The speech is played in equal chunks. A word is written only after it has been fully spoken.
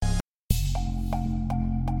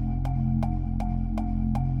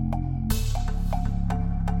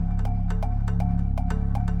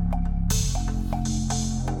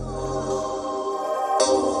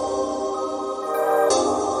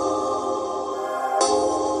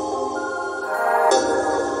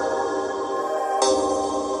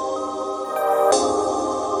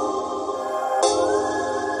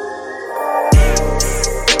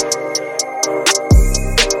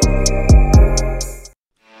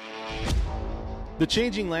The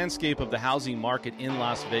changing landscape of the housing market in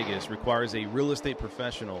Las Vegas requires a real estate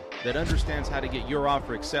professional that understands how to get your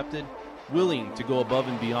offer accepted, willing to go above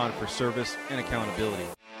and beyond for service and accountability.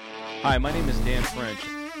 Hi, my name is Dan French.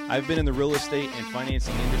 I've been in the real estate and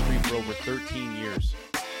financing industry for over 13 years.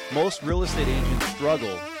 Most real estate agents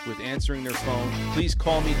struggle with answering their phone. Please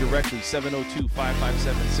call me directly,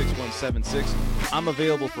 702-557-6176. I'm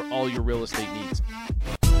available for all your real estate needs.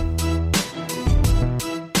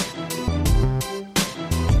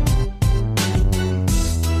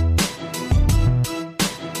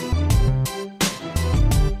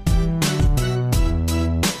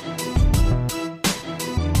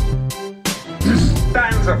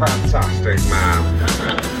 Dan's a fantastic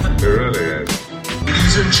man. He really is.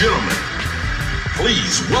 Ladies and gentlemen,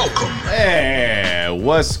 please welcome. Hey,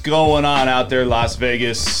 what's going on out there, Las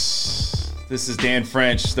Vegas? This is Dan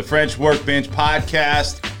French, the French Workbench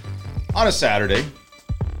Podcast on a Saturday.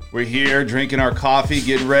 We're here drinking our coffee,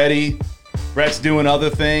 getting ready. Brett's doing other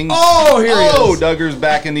things. Oh, here he is. Duggar's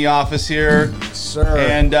back in the office here. Sir.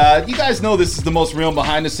 And you guys know this is the most real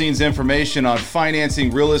behind-the-scenes information on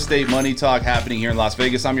financing, real estate, money talk happening here in Las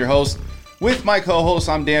Vegas. I'm your host. With my co-host,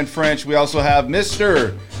 I'm Dan French. We also have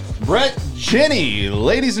Mr. Brett Jenny.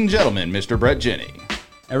 Ladies and gentlemen, Mr. Brett Jenny.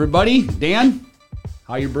 Everybody, Dan,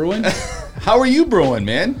 how you brewing? How are you brewing,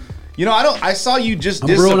 man? You know, I saw you just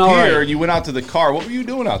brewing all disappear right. and you went out to the car. What were you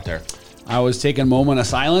doing out there? I was taking a moment of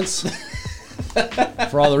silence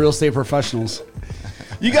for all the real estate professionals.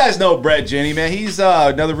 You guys know Brett Jenny, man. He's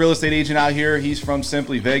another real estate agent out here. He's from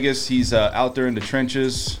Simply Vegas. He's out there in the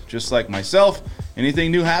trenches, just like myself. Anything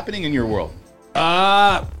new happening in your world?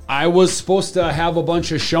 I was supposed to have a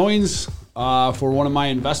bunch of showings for one of my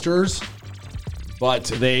investors, but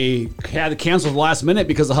they had to cancel at the last minute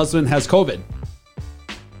because the husband has COVID.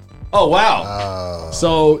 Oh, wow.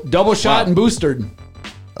 So double shot and boosted.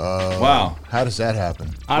 Wow. How does that happen?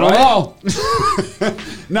 I don't know.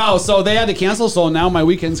 No, so they had to cancel, so now my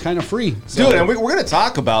weekend's kind of free. So. Dude, and we're going to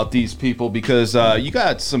talk about these people because you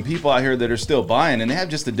got some people out here that are still buying, and they have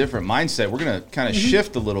just a different mindset. We're going to kind of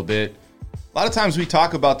shift a little bit. A lot of times we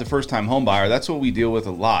talk about the first-time home buyer. That's what we deal with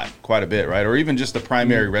quite a bit, right? Or even just the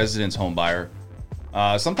primary residence home buyer.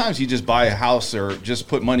 Sometimes you just buy a house or just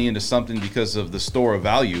put money into something because of the store of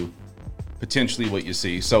value, potentially what you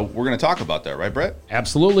see. So we're going to talk about that, right, Brett?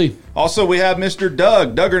 Absolutely. Also, we have Mr.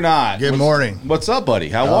 Doug, Duggernaut. Good morning. What's up, buddy?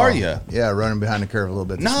 How are you? Yeah, running behind the curve a little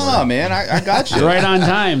bit. Nah, man, I got you. Right on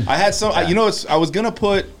time. I had some. You know, I was gonna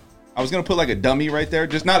put like a dummy right there,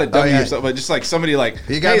 just not a dummy or something, but just like somebody like.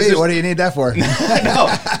 You got hey, me. What do you need that for?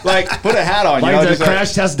 No, like put a hat on. Like you know, the just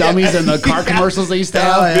crash test dummies and the car commercials they used to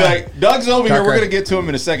have. Oh, Be yeah. like, Doug's over Car here. We're crash. gonna get to him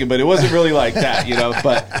in a second, but it wasn't really like that, you know.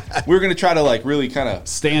 But we're gonna try to like really kind of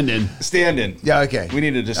Stand in. stand in. Yeah, okay. We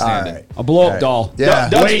need to just All stand right. A blow-up All right. doll. Yeah.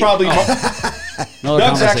 Doug's Wait. probably. Another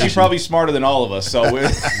Doug's actually conversation. probably smarter than all of us, so we're,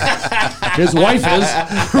 His wife is.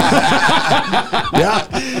 Yeah.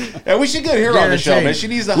 and we should get her on the show, man. Guaranteed. She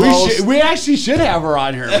needs the host. We actually should have her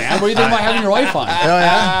on here, man. What do you think about having your wife on? Oh,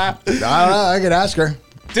 yeah. I don't know. I could ask her.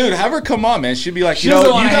 Dude, have her come on, man. She'd be like, She you know, doesn't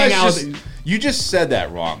you wanna hang guys out just, you just said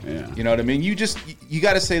that wrong. Yeah. You know what I mean? You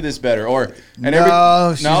got to say this better. Or and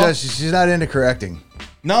No, no, she's not into correcting.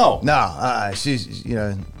 no. No, she's,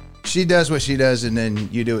 she does what she does, and then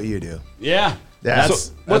you do what you do. Yeah. Yeah. That's,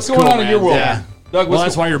 So, what's that's going cool, on in your man. world, Yeah. man? Doug, Well,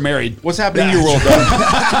 that's why you're married. what's happening in your world,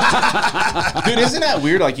 Doug? Dude, isn't that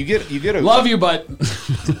weird? Like you get a Love you, but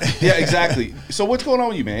Yeah, exactly. So what's going on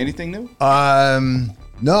with you, man? Anything new?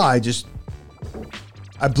 No, I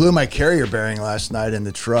blew my carrier bearing last night in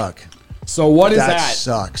the truck. so what is That that?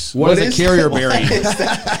 sucks. What is is a carrier that? bearing?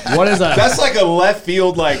 What is that? That's like a left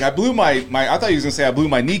field. Like I blew my I thought he was gonna say I blew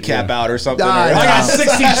my kneecap out or something. Nah, or- I got 60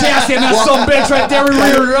 chassis and that's some bitch right there. We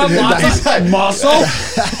reared her up. Lots of muscle.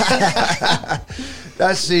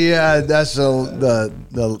 That's the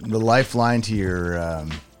lifeline to your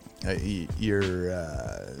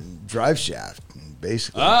drive shaft,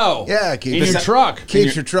 basically. Oh. Yeah, In your truck.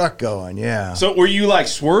 keeps your truck going. Yeah. So were you like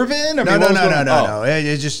swerving? I No. mean, what was going on?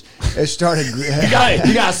 It started.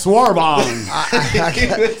 You got swerve on.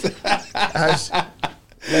 I was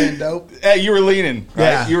laying dope. Hey, you were leaning, right?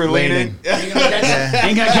 Yeah, You were leaning. Ain't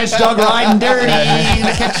gonna catch Doug riding dirty. Ain't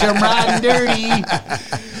gonna catch him riding dirty.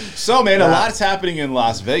 So, man, a lot's happening in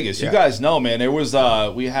Las Vegas. You Yeah. guys know, man. There was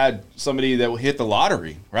we had somebody that hit the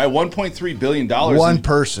lottery, right? $1.3 billion. One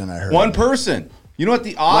person, I heard. One person. You know what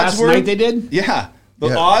the odds Last were? night they did? Yeah. The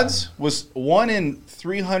Yeah. odds was 1 in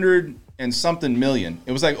 300 and something million.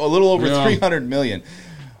 It was like a little over Yeah. 300 million.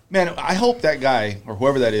 Man, I hope that guy or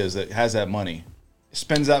whoever that is that has that money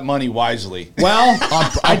spends that money wisely. Well,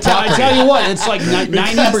 I tell you what, it's like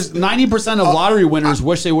 90% of lottery winners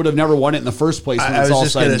wish they would have never won it in the first place when I it's was all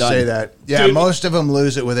just said going and to done. say that. Yeah, Dude. most of them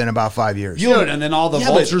lose it within about 5 years. Dude, and then all the Yeah,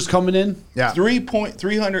 but- vultures coming in. Yeah.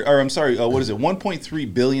 300, or I'm sorry, what is it?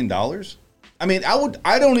 $1.3 billion. I mean,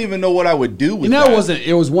 I don't even know what I would do with You know, that.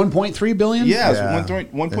 it was 1.3 billion. Yeah, it's Yeah.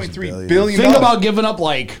 1.3 billion. billion. Think about giving up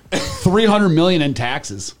like 300 million in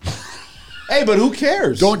taxes. Hey, but who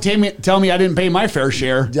cares? Don't tell me I didn't pay my fair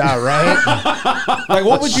share. Yeah, right. like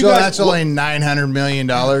what would you So guys? that's only $900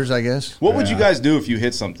 million, I guess. What would you guys do if you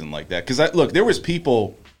hit something like that? Because look, there was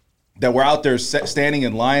people that were out there standing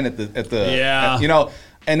in line at the Yeah. you know,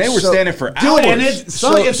 and they were So- standing for Dude, hours. and it's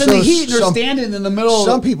in the heat and they're some- standing in the middle.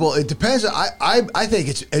 Some people, it depends. I think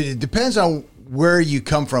it depends on where you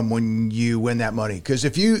come from when you win that money. Because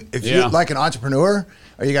if Yeah. you're like an entrepreneur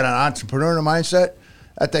or you got an entrepreneurial mindset,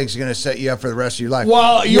 that thing's going to set you up for the rest of your life.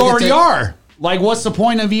 Well, you can already take- are. Like, what's the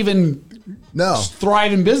point of even No,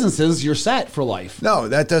 thriving businesses? You're set for life. no,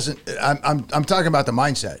 that doesn't. I'm talking about the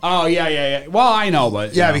mindset. Oh, yeah. Well, I know,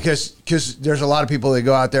 but Yeah, you know. because there's a lot of people that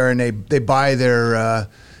go out there and they buy their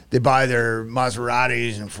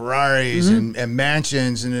Maseratis and Ferraris Mm-hmm. and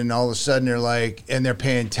mansions, and then all of a sudden they're like, and they're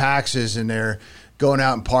paying taxes and they're going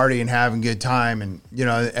out and partying and having a good time, and you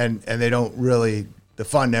know, and they don't really, the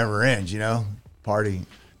fun never ends, you know, party.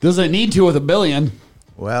 Does it need to with $1 billion?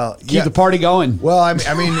 Well, Keep the party going. Well, I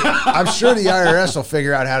mean, I'm sure the IRS will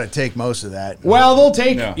figure out how to take most of that. Well, they'll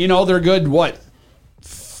take, Yeah. they're good,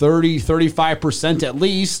 35% at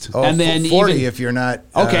least. Oh, and then 40 even, if you're not.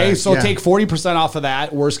 okay, so yeah. take 40% off of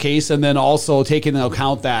that, worst case, and then also take into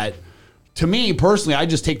account that, to me, personally, I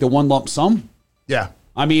just take the one lump sum. Yeah.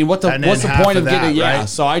 I mean, And then what's the half point of of getting? that, Yeah, right?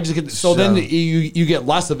 so I just get so then you get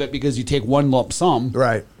less of it because you take one lump sum.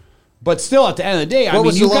 Right. But still, at the end of the day, I What mean,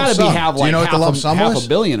 was you the lump got to sum? have Do you like know what the lump sum half was? $1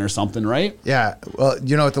 billion or something, right? Yeah. Well,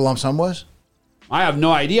 you know what the lump sum was? I have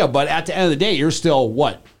no idea, but at the end of the day, you're still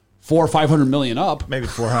what, 400 or 500 million up. Maybe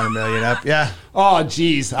 400 million up. Yeah. Oh,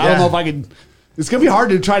 geez, I Yeah. don't know if I could. It's gonna be hard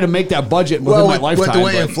to try to make that budget within my lifetime. with the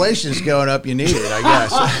way but- inflation's going up, you need it, I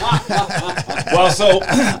guess. Well, so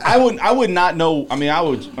I would not know. I mean,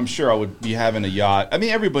 I'm sure I would be having a yacht. I mean,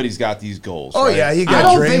 everybody's got these goals. Oh right? yeah, you I got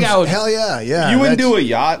don't dreams. think I would- Hell yeah, yeah. You wouldn't that's- do a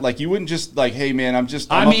yacht, like you wouldn't just like, hey man,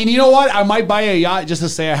 I mean, you know what? I might buy a yacht just to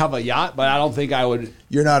say I have a yacht, but I don't think I would.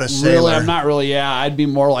 You're not a sailor. Really, I'm not really. Yeah, I'd be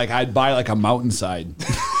more like I'd buy like a mountainside,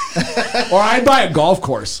 or I'd buy a golf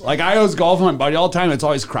course. Like I always golf with my buddy all the time. It's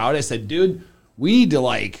always crowded. I said, dude, we need to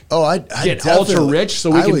like. Oh, I'd get ultra definitely- rich so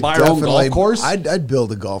we I can would buy our own golf definitely- course? I'd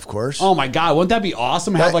build a golf course. Oh my god, wouldn't that be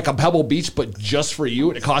awesome? Have That- like a Pebble Beach, but just for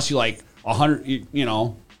you. It costs you like 100. You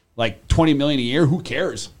know, like 20 million a year. Who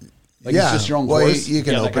cares? Like yeah, it's just your own well, course. you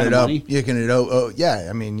can that open kind it of up. money. You can. Oh, yeah.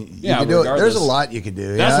 I mean, you Yeah, can do it. There's regardless. a lot you could do.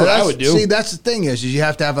 you That's know? what I would do. See, that's the thing is you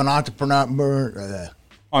have to have an entrepreneur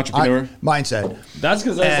mindset. That's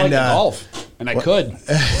because I was And, like golf, and I could.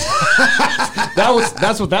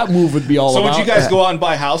 That's what that move would be all So about. would you guys go out and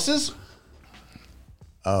buy houses?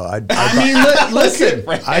 Oh, I mean, listen.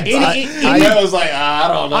 I was like, I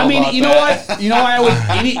don't know. I mean, about you know that. what? You know, I would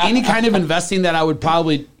any kind of investing that I would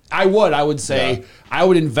probably. I would say Yeah. I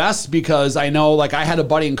would invest because I know, like, I had a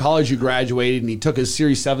buddy in college who graduated and he took his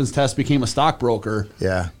Series 7s test, became a stockbroker.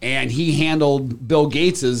 Yeah. And he handled Bill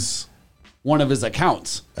Gates's one of his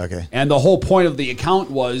accounts. Okay. And the whole point of the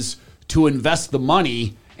account was to invest the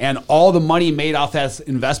money, and all the money made off that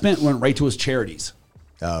investment went right to his charities.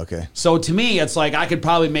 Oh, okay. So to me, it's like I could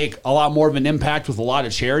probably make a lot more of an impact with a lot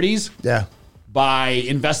of charities Yeah. by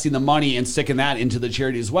investing the money and sticking that into the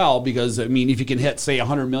charity as well. Because I mean, if you can hit say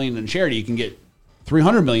 100 million in charity, you can get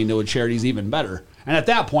 300 million to a charity is even better. And at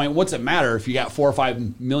that point, what's it matter if you got 4 or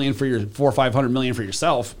 5 million for your 4 or 500 million for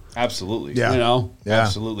yourself? Absolutely. Yeah. You know, Yeah.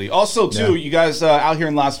 Absolutely. Also, too, Yeah. you guys out here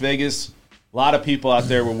in Las Vegas, a lot of people out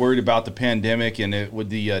there were worried about the pandemic and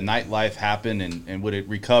would the nightlife happen and would it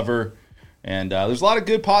recover? And there's a lot of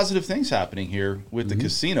good, positive things happening here with the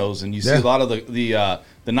casinos, and you see Yeah. a lot of the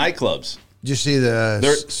nightclubs. Did you see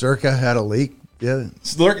the Circa had a leak? Yeah.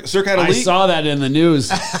 Circa had a I leak. saw that in the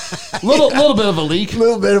news. little bit of a leak. A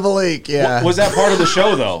little bit of a leak, yeah. Was that part of the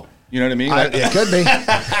show, though? You know what I mean? It could be.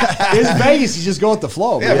 It's Vegas. You just go with the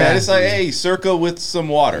flow. Yeah, man. man. It's like, hey, Circa with some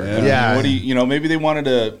water. I mean, Yeah. what do you know? Maybe they wanted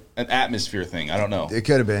an atmosphere thing. I don't know. It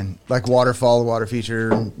could have been. Like waterfall, water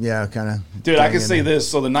feature. Yeah, kind of. Dude, I can say this.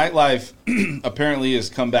 So the nightlife apparently has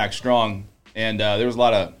come back strong, and there was a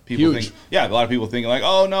lot of people Huge. a lot of people thinking like,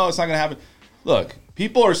 oh no, it's not going to happen. Look,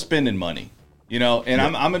 people are spending money, you know, and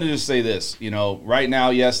I'm going to just say this, you know, right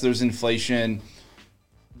now, yes, there's inflation.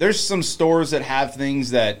 There's some stores that have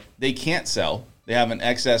things that they can't sell. They have an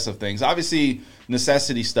excess of things. Obviously,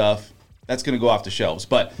 necessity stuff, that's going to go off the shelves.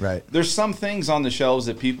 But Right. there's some things on the shelves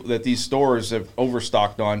that these stores have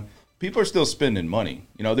overstocked on. People are still spending money.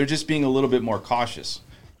 They're just being a little bit more cautious.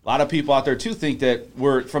 A lot of people out there too think that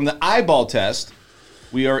from the eyeball test,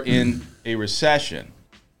 we are in a recession.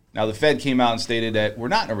 Now the Fed came out and stated that we're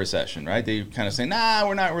not in a recession, right? They kind of say, nah,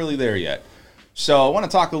 we're not really there yet. So I want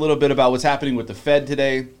to talk a little bit about what's happening with the Fed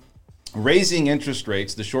today, raising interest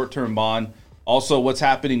rates, the short-term bond, also what's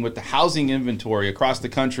happening with the housing inventory across the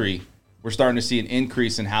country. We're starting to see an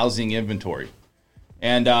increase in housing inventory.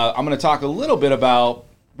 And I'm going to talk a little bit about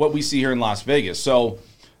what we see here in Las Vegas. So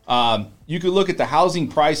you could look at the housing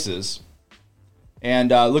prices,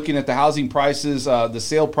 and looking at the housing prices, the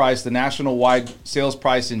sale price, the national-wide sales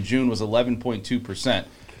price in June was 11.2%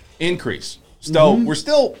 increase. So we're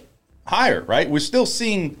still higher, right? We're still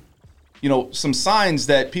seeing, some signs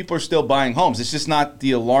that people are still buying homes. It's just not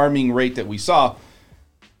the alarming rate that we saw.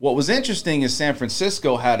 What was interesting is San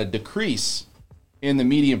Francisco had a decrease in the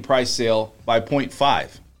median price sale by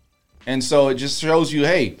 0.5. And so it just shows you,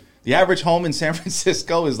 hey, the average home in San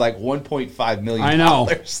Francisco is like $1.5 million. I know.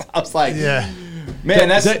 I was like, Yeah. man,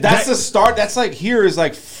 that's the start. That's like here is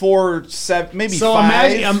like 4, 7, maybe So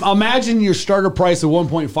 5. imagine your starter price of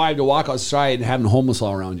 1.5 to walk outside and having homeless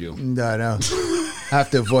all around you. I know. Have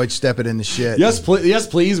to avoid stepping in the shit. Yes, please. Yes,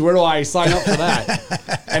 please. Where do I sign up for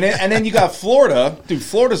that? And then you got Florida. Dude,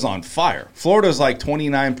 Florida's on fire. Florida's like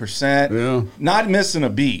 29%. Yeah. Not missing a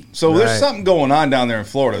beat. So there's Right. something going on down there in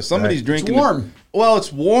Florida. Somebody's Right. drinking. It's warm. Well,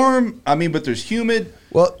 it's warm. I mean, but there's humid.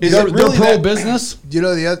 Well, is They're it really pro that- business.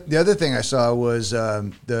 The other thing I saw was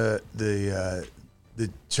the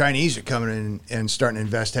Chinese are coming in and starting to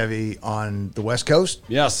invest heavy on the West Coast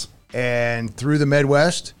Yes. and through the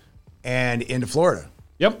Midwest and into Florida.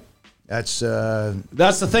 Yep. That's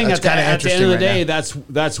That's the thing. That's At the kinda end of the interesting day, right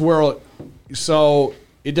that's where. So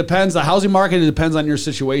it depends. The housing market, it depends on your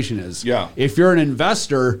situation. Yeah. If you're an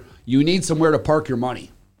investor, you need somewhere to park your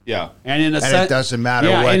money. Yeah. And in a And it sense, doesn't matter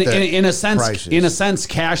what in a the sense, price is. in a sense,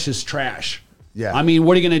 cash is trash. Yeah. I mean,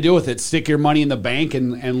 what are you going to do with it? Stick your money in the bank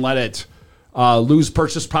and let it lose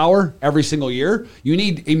purchase power every single year?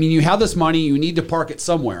 You have this money. You need to park it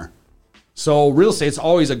somewhere. So real estate's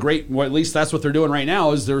always a great. Well, at least that's what they're doing right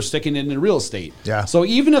now. Is they're sticking it in real estate. Yeah. So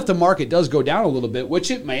even if the market does go down a little bit, which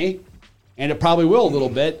it may, and it probably will a little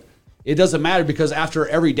bit, it doesn't matter because after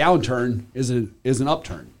every downturn is an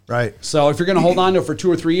upturn. right. So if you're going to hold on to it for 2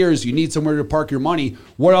 or 3 years, you need somewhere to park your money.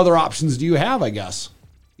 What other options do you have? I guess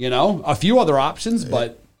a few other options,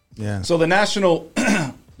 but Yeah. So the national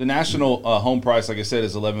home price, like I said,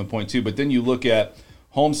 is 11.2. But then you look at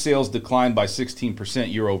home sales declined by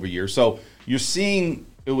 16% year over year. So you're seeing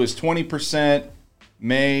it was 20%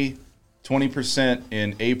 May, 20%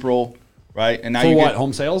 in April, right? And now for you what get,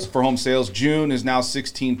 home sales? for home sales, June is now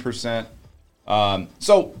 16%.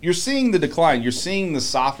 So you're seeing the decline. You're seeing the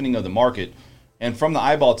softening of the market. And from the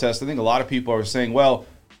eyeball test, I think a lot of people are saying, well,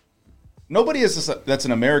 nobody that's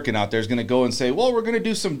an American out there is going to go and say, well, we're going to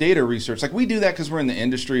do some data research. Like we do that because we're in the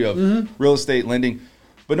industry of real estate lending.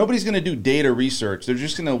 But nobody's going to do data research. They're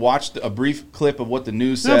just going to watch a brief clip of what the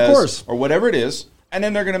news Yeah, of says course. or whatever it is. And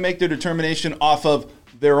then they're going to make their determination off of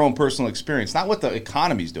their own personal experience, not what the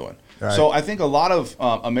economy's doing. Right. So I think a lot of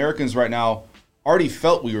Americans right now already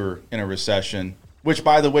felt we were in a recession, which,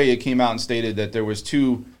 by the way, it came out and stated that there was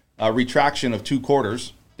retraction of 2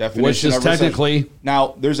 quarters. Definition Which is of recession. technically-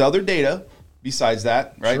 Now, there's other data besides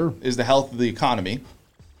that, right? Sure. Is the health of the economy.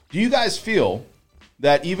 Do you guys feel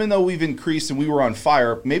that even though we've increased and we were on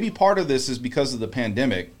fire, maybe part of this is because of the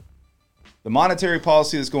pandemic, the monetary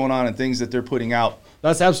policy that's going on and things that they're putting out?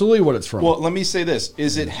 That's absolutely what it's from. Well, let me say this.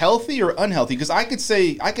 Is it healthy or unhealthy? Because I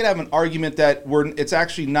could have an argument that it's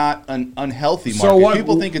actually not an unhealthy market. so what,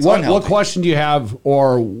 People think it's what, unhealthy. What question do you have,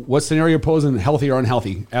 or what scenario you're posing, healthy or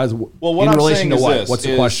unhealthy? As Well, what in I'm relation saying to is what? this. What's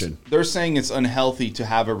the is question? They're saying it's unhealthy to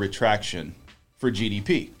have a retraction for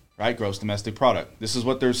GDP, right? Gross domestic product. This is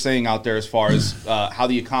what they're saying out there as far as how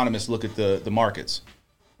the economists look at the markets.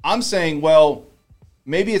 I'm saying, well,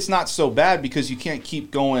 maybe it's not so bad because you can't keep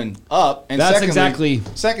going up. And That's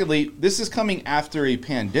Secondly, this is coming after a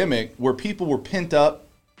pandemic where people were pent up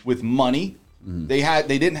with money. They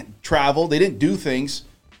didn't travel, they didn't do things.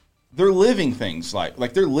 They're living things like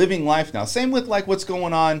they're living life now. Same with like what's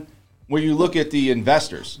going on where you look at the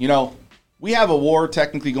investors. We have a war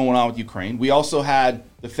technically going on with Ukraine. We also had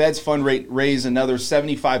the Fed's fund rate raise another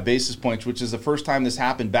 75 basis points, which is the first time this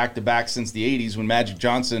happened back to back since the 80s when Magic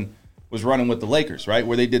Johnson was running with the Lakers, right?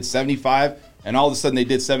 Where they did 75 and all of a sudden they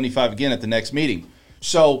did 75 again at the next meeting.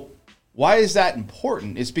 So why is that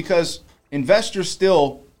important? It's because investors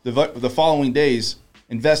still, the following days,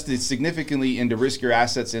 invested significantly into riskier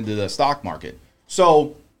assets into the stock market.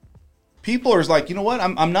 So people are like, you know what,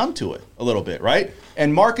 I'm numb to it a little bit, right?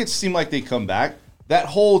 And markets seem like they come back. That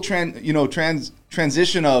whole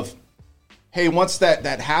transition of, hey, once that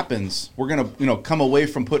happens, we're gonna come away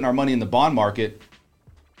from putting our money in the bond market.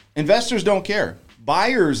 Investors don't care.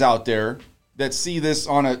 Buyers out there that see this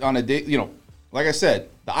on a day, like I said,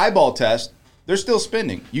 the eyeball test, they're still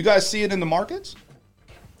spending. You guys see it in the markets?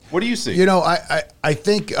 What do you see? I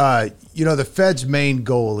think the Fed's main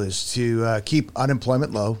goal is to keep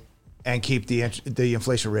unemployment low and keep the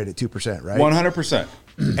inflation rate at 2%, right? 100%.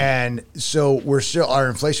 And so our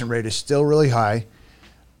inflation rate is still really high.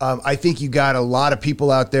 I think you got a lot of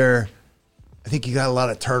people out there. I think you got a lot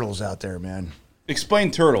of turtles out there, man.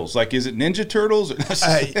 Explain turtles. Like, is it Ninja Turtles?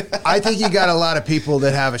 I think you got a lot of people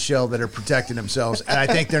that have a shell that are protecting themselves, and I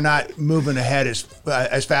think they're not moving ahead as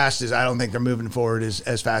fast as I don't think they're moving forward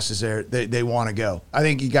as fast as they want to go. I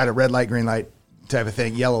think you got a red light, green light type of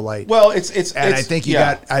thing, yellow light. Well, I think you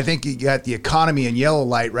got the economy in yellow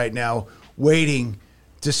light right now, waiting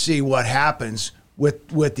to see what happens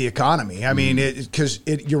with the economy. I mean, because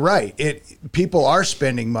you're right. People are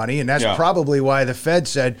spending money, and that's probably why the Fed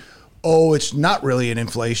said, oh, it's not really an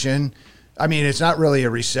inflation. I mean, it's not really a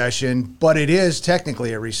recession, but it is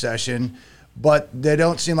technically a recession. But they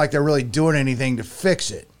don't seem like they're really doing anything to fix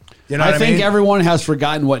it. You know what I mean? I think everyone has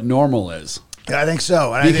forgotten what normal is. I think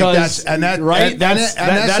so. And that's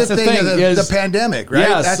the thing of the pandemic, right?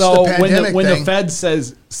 Yeah, that's so the pandemic when thing. the Fed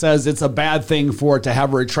says it's a bad thing for it to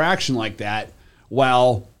have a retraction like that,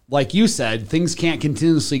 well, like you said, things can't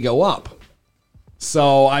continuously go up.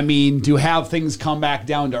 So, I mean, to have things come back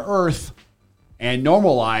down to earth and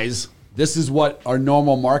normalize, this is what our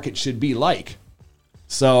normal market should be like.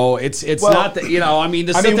 So it's not that,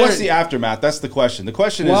 what's the aftermath? That's the question. The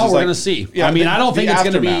question is, we're like, going to see. Yeah, I don't think it's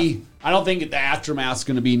going to be. I don't think the aftermath's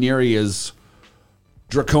going to be nearly as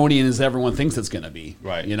draconian as everyone thinks it's going to be.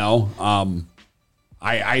 Right.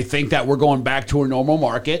 I think that we're going back to a normal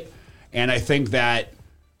market, and I think that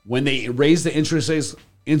when they raise the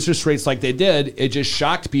interest rates like they did, it just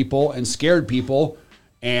shocked people and scared people,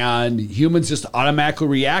 and humans just automatically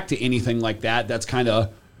react to anything like that that's kind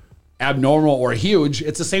of abnormal or huge.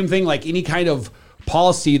 It's the same thing like any kind of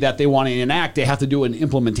policy that they want to enact, they have to do in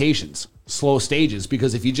implementations, slow stages,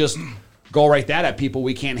 because if you just go right that at people,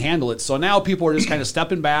 we can't handle it. So now people are just kind of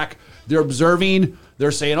stepping back, they're observing,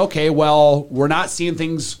 they're saying, okay, well, we're not seeing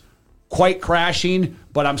things quite crashing,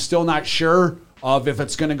 but I'm still not sure of if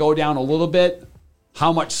it's going to go down a little bit.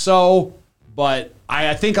 How much so? But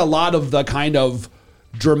I think a lot of the kind of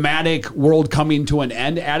dramatic world coming to an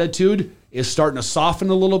end attitude is starting to soften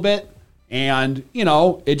a little bit. And,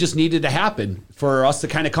 it just needed to happen for us to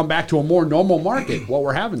kind of come back to a more normal market, what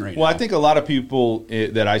we're having right now. Well, I think a lot of people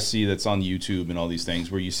that I see that's on YouTube and all these things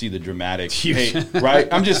where you see the dramatic, right?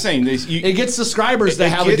 I'm just saying. It gets subscribers that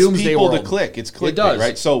have a doomsday world. It gets people to click. It's clickbait, it does.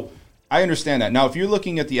 Right? So I understand that. Now, if you're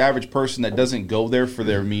looking at the average person that doesn't go there for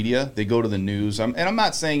their media, they go to the news. And I'm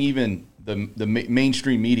not saying even the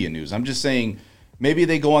mainstream media news. I'm just saying maybe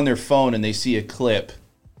they go on their phone and they see a clip,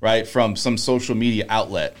 right, from some social media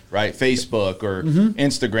outlet, right, Facebook or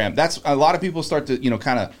Instagram. That's a lot of people start to,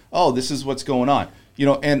 kind of, oh, this is what's going on.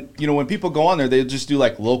 When people go on there, they just do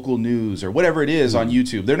like local news or whatever it is on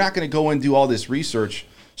YouTube. They're not going to go and do all this research.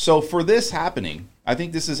 So for this happening, I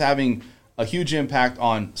think this is having a huge impact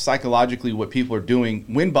on psychologically what people are doing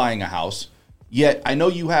when buying a house. Yet I know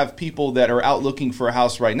you have people that are out looking for a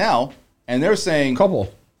house right now, and they're saying,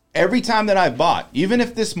 every time that I've bought, even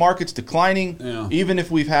if this market's declining, even if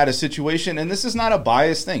we've had a situation, and this is not a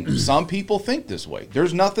biased thing, some people think this way.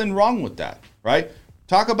 There's nothing wrong with that, right?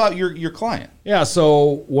 Talk about your client. Yeah,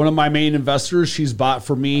 so one of my main investors, she's bought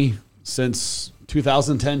for me since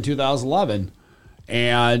 2010, 2011.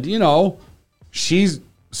 And, she's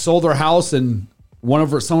sold her house and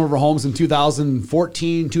some of her homes in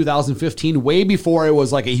 2014, 2015, way before it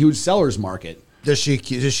was like a huge seller's market. Does she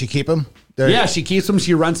keep them? Yeah, she keeps them.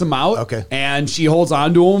 She rents them out. Okay. And she holds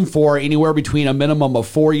on to them for anywhere between a minimum of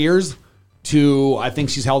 4 years to, I think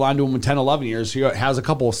she's held on to them 10, 11 years. She has a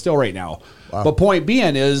couple still right now. Wow. But point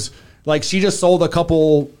being is, like, she just sold a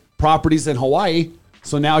couple properties in Hawaii.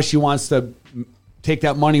 So now she wants to take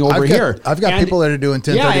that money over here. I've got people that are doing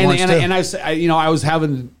 1031s too. And I was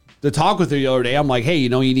having the talk with her the other day. I'm like, hey, you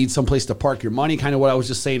need someplace to park your money, kind of what I was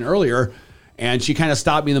just saying earlier. And she kind of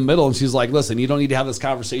stopped me in the middle and she's like, listen, you don't need to have this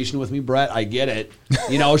conversation with me, Brett. I get it.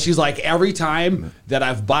 She's like, every time that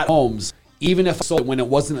I've bought homes, even if sold when it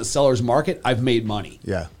wasn't a seller's market, I've made money.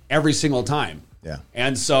 Yeah. Every single time. Yeah.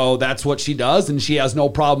 And so that's what she does. And she has no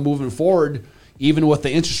problem moving forward, even with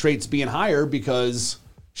the interest rates being higher, because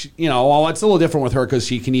it's a little different with her because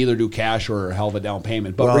she can either do cash or a hell of a down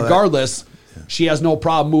payment. But regardless, she has no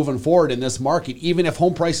problem moving forward in this market. Even if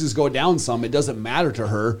home prices go down some, it doesn't matter to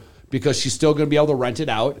her because she's still going to be able to rent it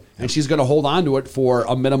out, and she's going to hold on to it for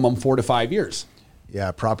a minimum 4 to 5 years.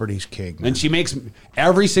 Yeah, property's king. Man. And she makes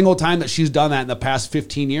every single time that she's done that in the past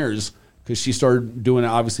 15 years, because she started doing it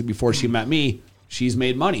obviously before she met me, she's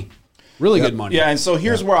made money. Really good money. Yeah, and so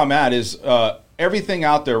here's where I'm at is everything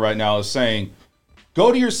out there right now is saying,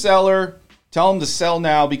 go to your seller, tell them to sell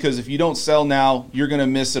now, because if you don't sell now, you're going to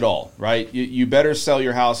miss it all, right? You better sell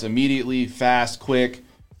your house immediately, fast, quick,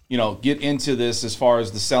 get into this as far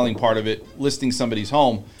as the selling part of it, listing somebody's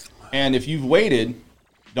home. And if you've waited,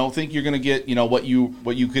 don't think you're going to get, what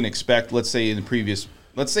you can expect, let's say in the previous,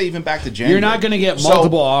 let's say even back to January. You're not going to get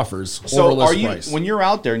multiple offers over list price. When you're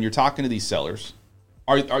out there and you're talking to these sellers,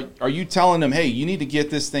 are you telling them, hey, you need to get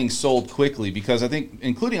this thing sold quickly? Because I think,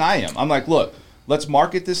 including I am, I'm like, look, let's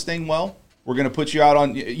market this thing well. We're going to put you out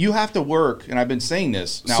on, you have to work, and I've been saying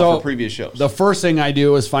this now for previous shows. The first thing I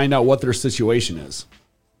do is find out what their situation is.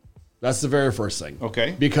 That's the very first thing.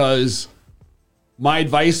 Okay. Because my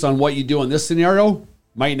advice on what you do in this scenario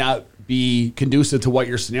might not be conducive to what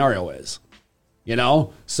your scenario is.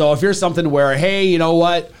 So if you're something where, hey, you know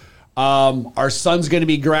what? Our son's going to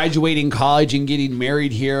be graduating college and getting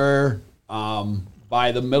married here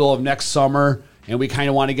by the middle of next summer, and we kind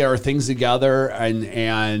of want to get our things together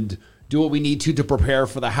and do what we need to prepare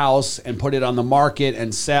for the house and put it on the market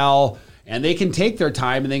and sell. And they can take their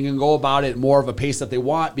time and they can go about it more of a pace that they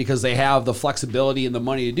want because they have the flexibility and the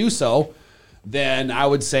money to do so. Then I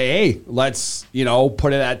would say, hey, let's,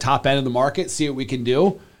 put it at top end of the market, see what we can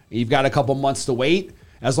do. You've got a couple months to wait.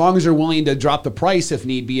 As long as you're willing to drop the price if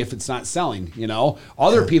need be, if it's not selling,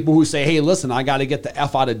 Other people who say, hey, listen, I got to get the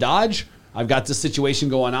F out of Dodge. I've got this situation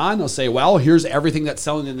going on. They'll say, well, here's everything that's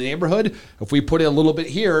selling in the neighborhood. If we put it a little bit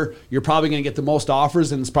here, you're probably going to get the most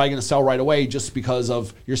offers and it's probably going to sell right away just because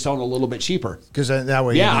of you're selling a little bit cheaper. Because that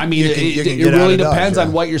way, it really depends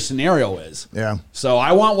on what your scenario is. Yeah. So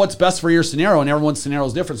I want what's best for your scenario, and everyone's scenario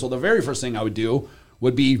is different. So the very first thing I would do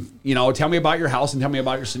would be, tell me about your house and tell me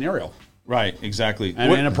about your scenario. Right, exactly.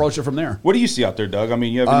 And approach it from there. What do you see out there, Doug? I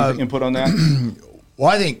mean, you have any input on that? Well,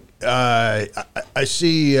 I think I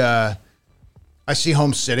see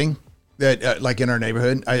homes sitting that like in our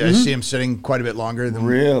neighborhood. I see them sitting quite a bit longer than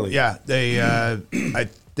really. Yeah, they. I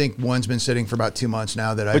think one's been sitting for about 2 months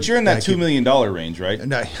now. But you're in that $2 million range, right?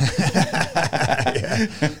 No,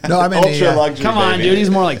 no, I'm in ultra luxury. Come on, dude, he's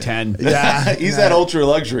more like 10. Yeah, he's that ultra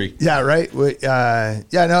luxury. Yeah, right. I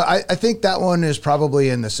think that one is probably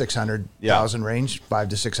in the 600,000 range, 500,000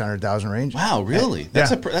 to 600,000 range. Wow, really?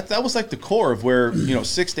 That was like the core of where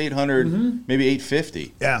 600 to 800, maybe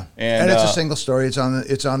 850. Yeah, and it's a single story. It's on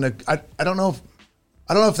the. I don't know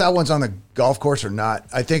if that one's on the golf course or not.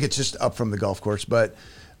 I think it's just up from the golf course, but.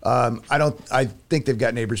 I think they've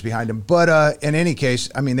got neighbors behind them, but in any case,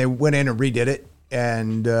 I mean, they went in and redid it,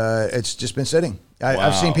 and it's just been sitting.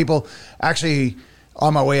 I've seen people actually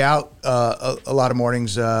on my way out. A lot of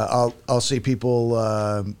mornings, I'll see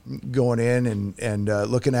people going in and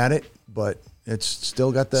looking at it, but it's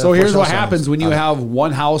still got the. So here's what happens when you have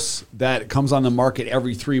one house that comes on the market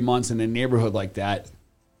every 3 months in a neighborhood like that.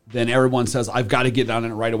 Then everyone says, "I've got to get on it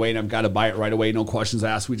right away, and I've got to buy it right away. No questions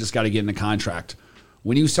asked. We just got to get in the contract."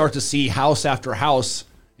 When you start to see house after house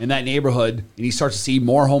in that neighborhood, and you start to see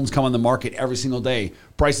more homes come on the market every single day,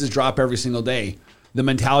 prices drop every single day, the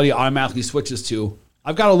mentality automatically switches to,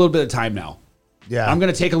 I've got a little bit of time now. Yeah, I'm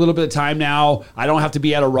going to take a little bit of time now. I don't have to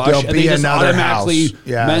be at a rush. There'll and be they just another automatically,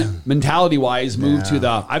 house. mentality-wise, move to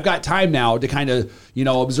the, I've got time now to kind of,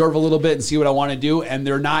 observe a little bit and see what I want to do. And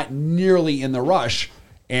they're not nearly in the rush.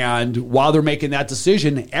 And while they're making that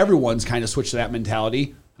decision, everyone's kind of switched to that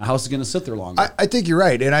mentality. A house is going to sit there longer. I think you're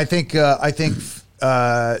right, and I think people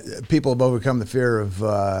have overcome the fear of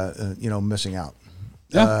missing out.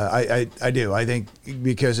 Yeah. I do. I think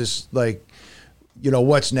because it's like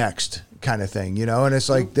what's next kind of thing, and it's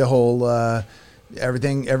like the whole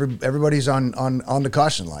everybody's on the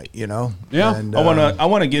caution light, Yeah. And, I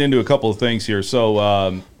want to get into a couple of things here.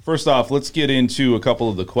 So first off, let's get into a couple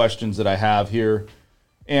of the questions that I have here.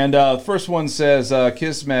 And first one says,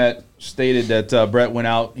 Kismet stated that Brett went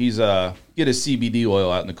out. He's get his CBD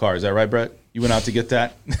oil out in the car. Is that right, Brett? You went out to get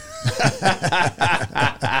that?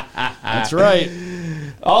 That's right.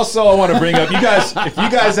 Also, I want to bring up, you guys, if you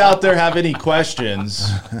guys out there have any questions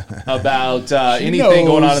about anything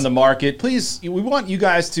going on in the market, please, we want you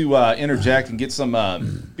guys to interject and get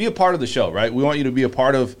some, be a part of the show, right? We want you to be a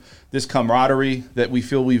part of this camaraderie that we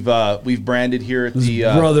feel we've branded here at the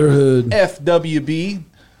Brotherhood FWB.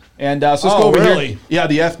 And so let's go over really? here. Yeah,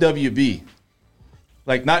 the FWB.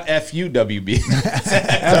 Like not FUWB.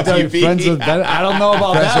 FWB. Friends with I don't know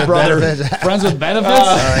about that, brother. Friends with benefits?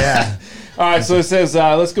 Oh, yeah. All right, so it says,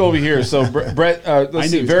 let's go over here. So, Brett, let's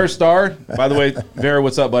see. Vera Star, by the way, Vera,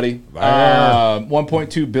 what's up, buddy?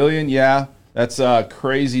 1.2 billion, yeah. That's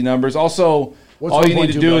crazy numbers. Also, What's all you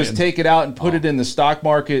need to 1.2 do is billion? take it out and put it in the stock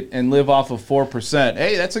market and live off of 4%.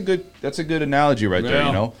 Hey, that's a good analogy right there,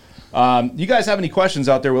 you know. You guys have any questions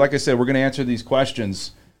out there? Like I said, we're going to answer these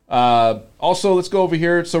questions. Also, let's go over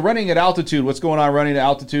here. So, running at altitude, what's going on running at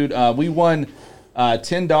altitude? We won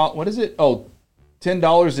 $10. What is it? Oh,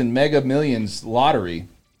 $10 in Mega Millions lottery.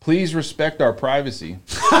 Please respect our privacy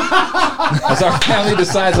as our family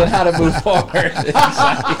decides on how to move forward.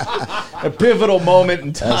 A pivotal moment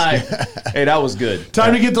in time. Hey, that was good.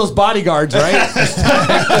 Time to get those bodyguards, right?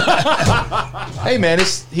 Hey, man,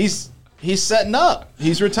 he's setting up.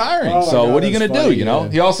 He's retiring. Oh, So God, what are you that's going to do? funny, You know.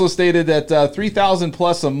 man. He also stated that $3,000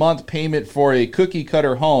 plus a month payment for a cookie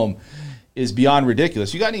cutter home is beyond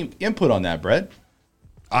ridiculous. You got any input on that, Brett?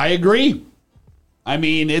 I agree. I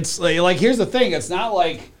mean, it's like here's the thing. It's not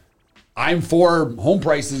like I'm for home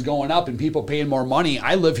prices going up and people paying more money.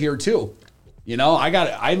 I live here too. You know,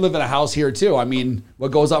 I live in a house here too. I mean,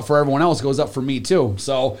 what goes up for everyone else goes up for me too.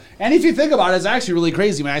 So, and if you think about it, it's actually really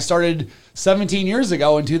crazy. I mean, I started 17 years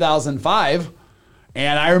ago in 2005.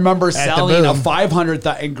 And I remember selling a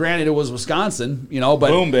 $500,000, and granted it was Wisconsin, you know,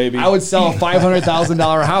 but Boom, baby. I would sell a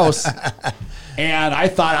 $500,000 house, and I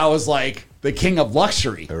thought I was like the king of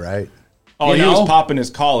luxury. Right. Oh, You he know? was popping his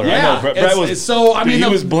collar. I know. Brett was. So I mean, he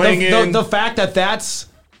was blinging. the fact that that's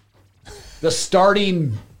the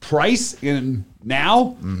starting price in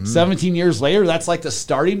now, 17 years later, that's like the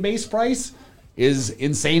starting base price is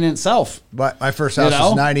insane in itself. But my first You house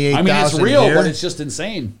know? was $98,000 I mean, it's a real, year, but it's just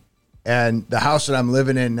insane. and the house that I'm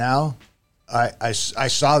living in now, I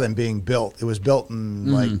saw them being built. It was built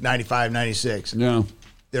in like 95, 96. Yeah.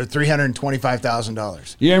 They're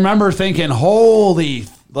 $325,000. You remember thinking, holy,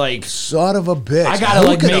 like, Son of a bitch! I gotta, Who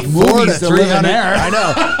like, can make afford movies a to live in 300 there? I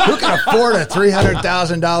know. Who can afford a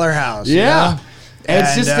 $300,000 house? you yeah. know? It's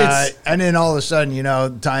And, just, it's, and then all of a sudden, you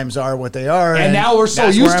know, times are what they are, and now we're so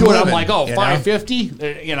that's used where to it. I'm living, like, oh, you know? 550?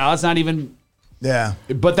 You know, it's not even, Yeah,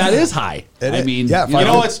 but that is high. It I is. mean, Yeah,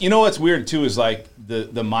 You know what's weird too is like the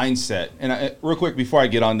mindset. And real quick before I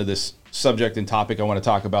get onto this subject and topic, I want to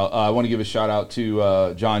talk about. I want to give a shout out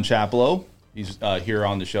to John Chapelo. He's here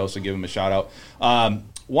on the show, so give him a shout out.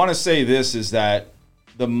 Want to say this is that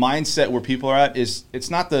the mindset where people are at is it's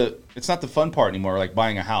not the fun part anymore. Like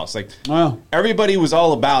buying a house, like Wow. everybody was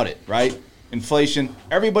all about it, right? Inflation.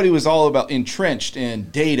 Everybody was all about entrenched in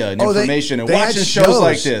data and information and they had watching shows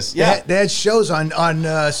like this. Yeah, they had shows on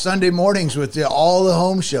Sunday mornings with all the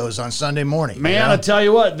home shows on Sunday morning. man, you know? I tell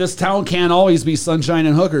you what, this town can't always be sunshine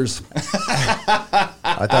and hookers.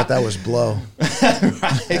 I thought that was blow.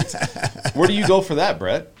 Where do you go for that,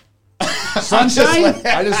 Brett? Sunshine?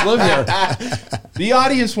 I just live here. The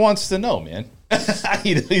audience wants to know, man.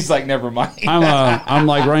 He's like, never mind. I'm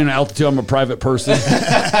like Ryan Altitude. I'm a private person.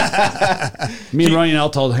 Me and Ryan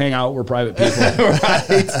Altitude hang out. We're private people.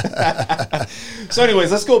 Right. So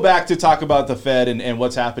anyways, let's go back to talk about the Fed and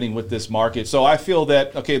what's happening with this market. So I feel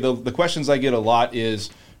that, okay, the questions I get a lot is,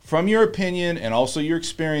 from your opinion and also your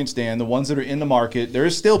experience, Dan, the ones that are in the market, there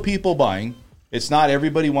is still people buying. It's not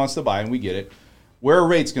everybody wants to buy, and we get it. Where are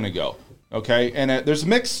rates going to go? Okay, and there's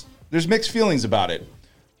mixed feelings about it.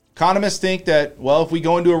 Economists think that, well, if we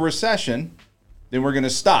go into a recession, then we're going to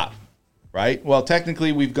stop, right? Well,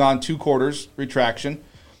 technically, we've gone 2 quarters retraction.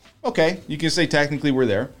 Okay, you can say technically we're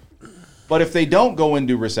there. But if they don't go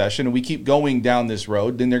into recession and we keep going down this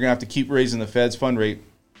road, then they're going to have to keep raising the Fed's fund rate.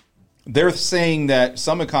 They're saying that,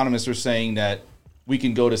 some economists are saying that we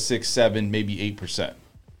can go to 6, 7, maybe 8%.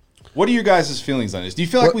 What are your guys' feelings on this? Do you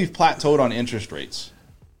feel like we've plateaued on interest rates?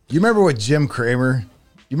 You remember what Jim Cramer?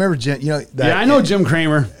 You remember Jim? You know that, Yeah, I know Jim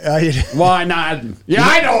Kramer. You Why not? Yeah,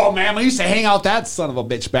 I know him, man. We used to hang out that son of a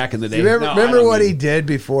bitch back in the day. remember, No, I remember don't what mean- he did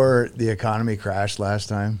before the economy crashed last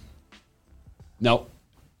time? No.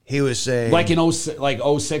 He was saying, Like in 06,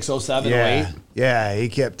 07, 08. yeah, he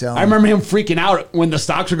kept telling. I remember him freaking out when the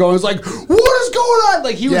stocks were going. He was like, what is going on?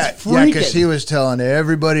 Like, he was freaking. because he was telling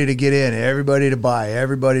everybody to get in, everybody to buy.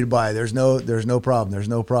 There's no problem. There's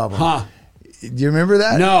no problem. Huh. Do you remember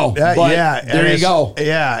that? No, but yeah. there and you it's- go.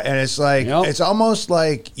 Yeah, and it's like Yep. it's almost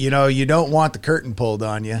like you don't want the curtain pulled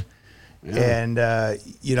on you, and I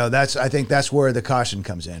think that's where the caution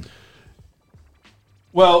comes in.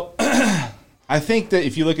 Well, I think that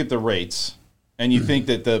if you look at the rates and you think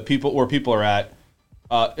that where people are at,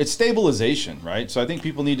 it's stabilization, right? So I think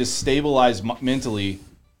people need to stabilize mentally.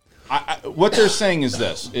 What they're saying is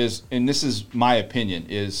this, and this is my opinion,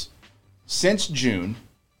 is since June,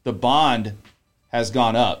 the bond has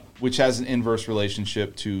gone up, which has an inverse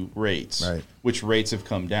relationship to rates, Right. which rates have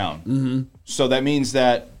come down. Mm-hmm. So that means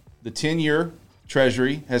that the 10-year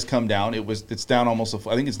Treasury has come down. It's down almost,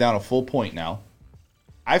 I think it's down a full point now.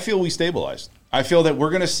 I feel we stabilized. I feel that we're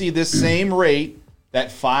going to see this same rate,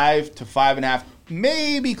 that 5 to 5.5,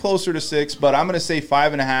 maybe closer to 6, but I'm going to say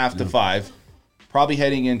 5.5 to 5, probably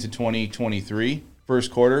heading into 2023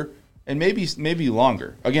 first quarter, and maybe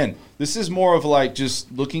longer. Again, this is more of like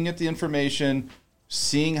just looking at the information,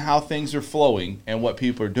 seeing how things are flowing and what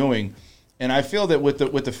people are doing. And I feel that with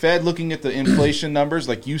the Fed looking at the inflation numbers,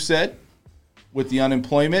 like you said, with the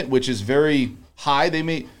unemployment, which is very high,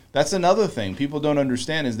 that's another thing people don't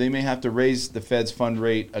understand is they may have to raise the Fed's fund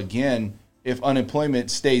rate again if unemployment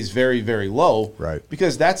stays very, very low. Right.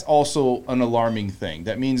 Because that's also an alarming thing.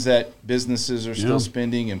 That means that businesses are still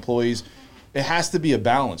spending, employees. It has to be a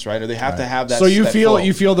balance, right? Or they have to have that. So you that feel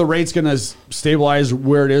flow. the rate's going to stabilize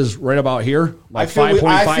where it is right about here, like I feel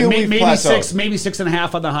 5.5, we've maybe plateaued. 6, maybe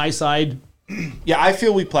 6.5 on the high side. Yeah, I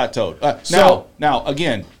feel we plateaued. So- now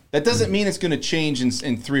again, that doesn't mean it's going to change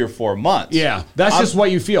in 3 or 4 months. Yeah, that's just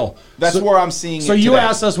what you feel. That's where I'm seeing. So it you today.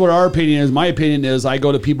 asked us what our opinion is. My opinion is I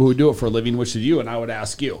go to people who do it for a living, which is you, and I would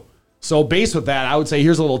ask you. So based with that, I would say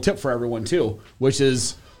here's a little tip for everyone too, which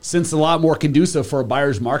is since it's a lot more conducive for a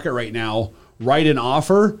buyer's market right now, write an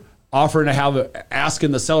offer,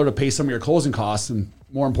 asking the seller to pay some of your closing costs, and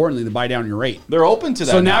more importantly, to buy down your rate. They're open to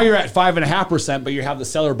that. So now you're at 5.5%, but you have the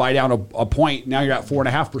seller buy down a point. Now you're at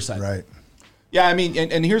 4.5%. Right. Yeah, I mean,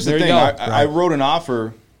 and here's the There you thing. go. I wrote an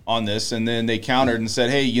offer on this, and then they countered and said,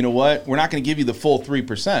 hey, you know what? We're not going to give you the full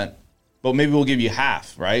 3%, but maybe we'll give you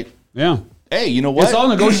half, right? Yeah. Hey, you know what? It's all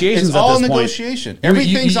negotiations It's at all this point. negotiation.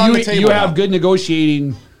 Everything's on the table. You have now. good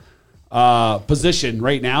negotiating position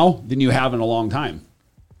right now than you have in a long time.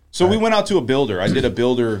 So we went out to a builder. I did a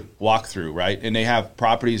builder walkthrough, right? And they have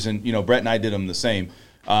properties, and Brett and I did them the same.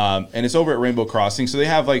 And it's over at Rainbow Crossing. So they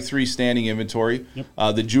have like 3 standing inventory.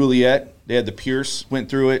 Yep. The Juliet, they had the Pierce, went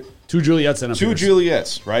through it. 2 Juliets and a 2 Pierce.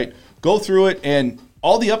 Juliets, right? Go through it, and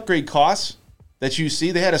all the upgrade costs that you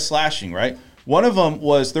see, they had a slashing, right? One of them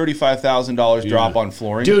was $35,000 drop on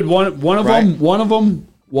flooring. Dude, one of Right. them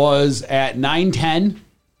was at $910.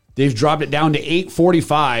 They've dropped it down to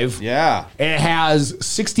 $845. Yeah. And it has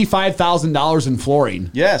 $65,000 in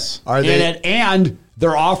flooring. Yes. Are they? And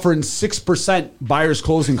they're offering 6% buyer's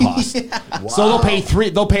closing costs. So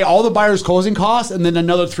they'll pay all the buyer's closing costs and then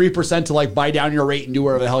another 3% to like buy down your rate and do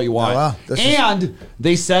whatever the hell you want. Oh, wow. And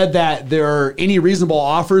they said that there are any reasonable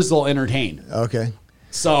offers they'll entertain. Okay.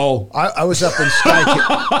 So I was up in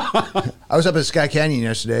Sky Canyon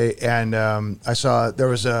yesterday, and I saw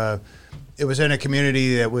it was in a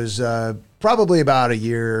community that was probably about 1.5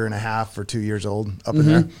 years or 2 years old up in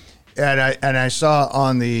there, and I saw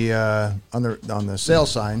on the sale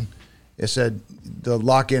sign it said the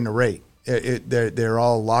lock in the rate. They're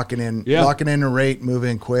all locking in the rate,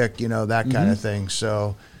 moving quick, that kind of thing.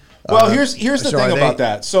 So, Well, here's the thing about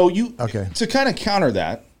that. So to kind of counter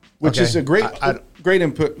that, which is a great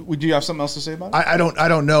input. Would you have something else to say about it? I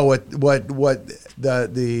don't know what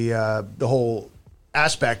the whole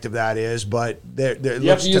aspect of that is, but it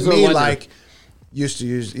looks to me like used to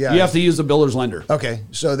use. Yeah, you have to use a builder's lender. Okay,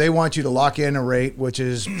 so they want you to lock in a rate, which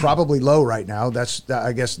is probably low right now.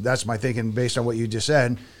 I guess that's my thinking based on what you just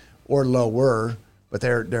said, or lower. But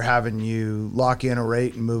they're having you lock in a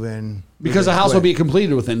rate and move in Because the house will be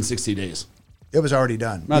completed within 60 days. It was already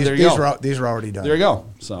done. No, there you go. These are already done. There you go.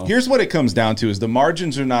 So Here's what it comes down to: is the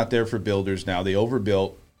margins are not there for builders now. They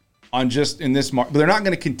overbuilt on just in this market, but they're not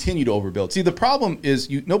going to continue to overbuild. See, the problem is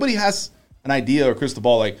nobody has an idea or crystal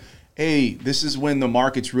ball like, hey, this is when the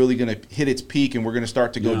market's really going to hit its peak and we're going to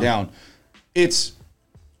start to go down. It's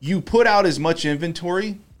you put out as much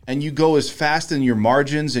inventory and you go as fast in your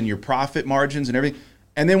margins and your profit margins and everything.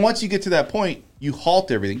 And then once you get to that point, you halt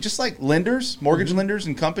everything. Just like lenders, mortgage lenders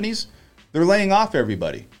and companies, they're laying off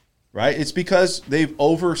everybody, right? It's because they've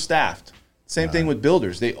overstaffed. Same thing with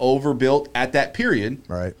builders. They overbuilt at that period.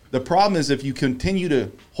 Right. The problem is if you continue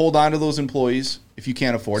to hold on to those employees, if you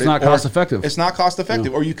can't afford It's it. not cost effective. It's not cost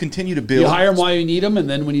effective. Or you continue to build. you hire them while you need them, and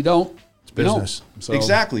then when you don't, it's business. So,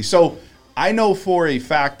 Exactly. So I know for a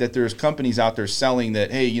fact that there's companies out there selling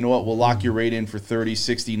that, hey, you know what, we'll lock your rate in for 30,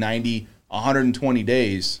 60, 90, 120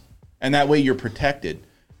 days, and that way you're protected.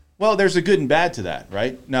 Well, there's a good and bad to that,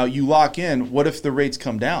 right? Now you lock in, what if the rates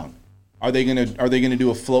come down? Are they gonna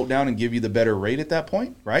do a float down and give you the better rate at that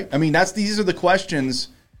point, right? I mean, these are the questions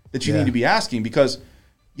that you need to be asking, because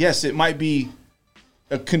yes, it might be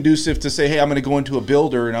conducive to say, hey, I'm going to go into a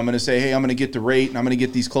builder and I'm going to say, hey, I'm going to get the rate and I'm going to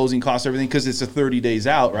get these closing costs, everything, because it's a 30 days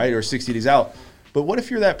out, right, or 60 days out. But what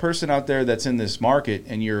if you're that person out there that's in this market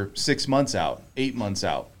and you're 6 months out, 8 months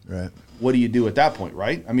out? Right. What do you do at that point,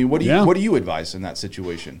 right? I mean, what do you advise in that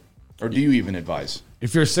situation? Or do you even advise?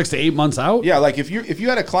 If you're 6 to 8 months out? Yeah, like if you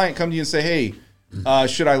had a client come to you and say, hey,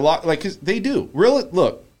 should I lock, like, 'cause they do.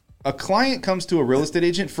 Look, a client comes to a real estate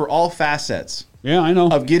agent for all facets Yeah, I know.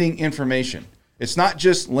 of getting information. It's not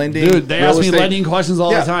just lending. Dude, they real ask me estate. lending questions all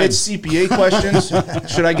the time. It's CPA questions.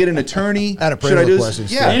 Should I get an attorney? And appraisal Should I do this?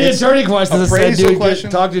 questions, Yeah, Any it's attorney questions, I said, appraisal dude,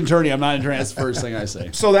 questions. talk to an attorney. I'm not an attorney. That's the first thing I say.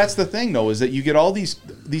 So that's the thing, though, is that you get all these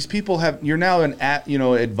people you're now an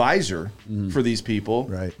advisor for these people,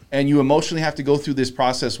 Right. And you emotionally have to go through this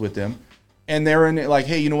process with them, and they're in it like,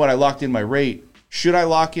 hey, you know what? I locked in my rate. Should I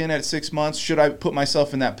lock in at 6 months? Should I put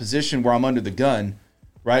myself in that position where I'm under the gun,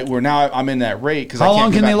 right? Where now I'm in that rate because How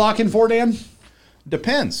long can they lock in for, Dan?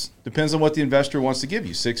 Depends on what the investor wants to give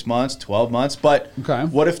you. 6 months, 12 months. But Okay.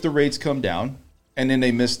 what if the rates come down and then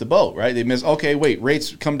they miss the boat, right? They miss. Okay, wait,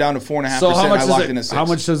 rates come down to 4.5%. So how I locked in at 6. how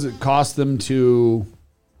much does it cost them to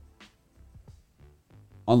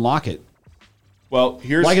unlock it? Well,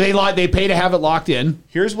 here's They pay to have it locked in.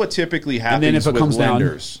 here's what typically happens then if it with comes down,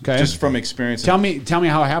 lenders, okay. just from experience. Tell me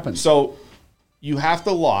how it happens. So you have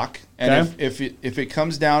to lock, and Okay. if it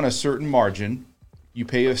comes down a certain margin, you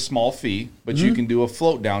pay a small fee, but Mm-hmm. you can do a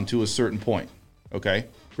float down to a certain point. Okay,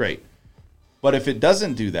 great. But if it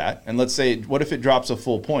doesn't do that, and let's say, what if it drops a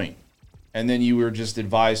full point, and then you were just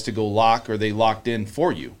advised to go lock, or they locked in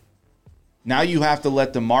for you? Now you have to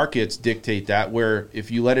let the markets dictate that, where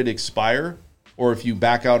if you let it expire, or if you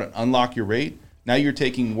back out and unlock your rate, now you're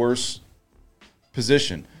taking worse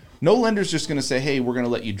position. No lender's just going to say, hey, we're going to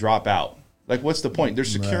let you drop out. Like, what's the point? They're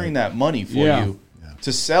securing that money for Yeah. you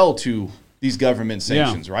to sell to these government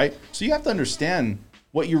sanctions, right? So you have to understand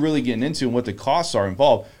what you're really getting into and what the costs are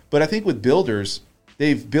involved. But I think with builders,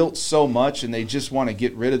 they've built so much and they just want to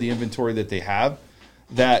get rid of the inventory that they have,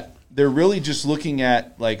 that they're really just looking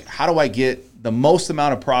at, like, how do I get the most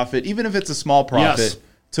amount of profit, even if it's a small profit, Yes.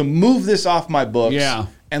 to move this off my books, Yeah.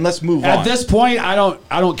 and let's move At on. this point, I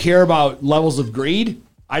don't care about levels of greed.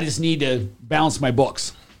 I just need to balance my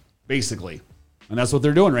books, basically, and that's what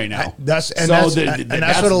they're doing right now. That's what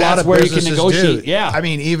a lot that's of where you can businesses negotiate. do. Yeah, I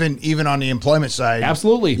mean, even on the employment side,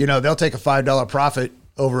 Absolutely. You know, they'll take a $5 profit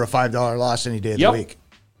over a $5 loss any day of Yep. the week.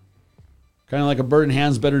 kind of like a bird in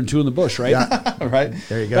hand's better than two in the bush, right? right?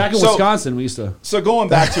 There you go. Back in So- Wisconsin, we used to. So going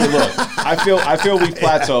back to it, look, I feel we've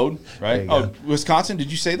plateaued, right? you Oh, go. Wisconsin,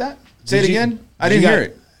 did you say that? Say Did it you- again? I did didn't you hear guys-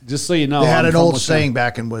 it. Just so you know, They had I'm an from old Wisconsin. saying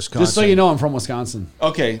back in Wisconsin. Just so you know, I'm from Wisconsin.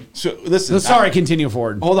 Okay, so listen. Sorry, continue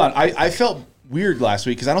forward. Hold on. I felt weird last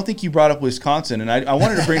week because I don't think you brought up Wisconsin, and I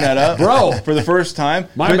wanted to bring that up, Bro. for the first time.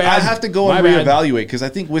 My But bad. I have to go My and bad. reevaluate because I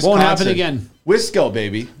think Wisconsin Won't happen again. Wisco,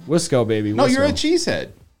 baby. Wisco, baby. No, you're a Wisco. cheesehead.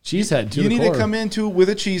 Cheesehead to You the need core. to come into with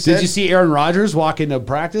a cheesehead. Did you see Aaron Rodgers walk into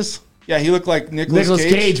practice? Yeah, he looked like Nicolas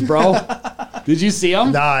Cage, bro. Did you see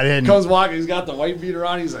him? No, I didn't. Comes walking. He's got the white beater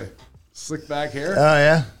on. He's like slick back hair. Oh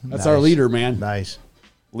yeah, That's our leader, man. Nice.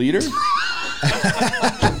 Leader?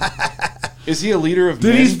 Is he a leader of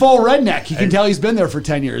Dude, men he's full redneck. You can tell he's been there for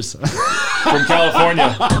 10 years. from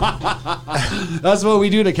California? That's what we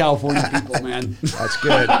do to California people, man. That's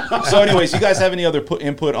good. So, anyways, you guys have any other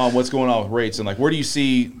input on what's going on with rates and like where do you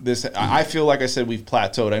see this? I feel like I said we've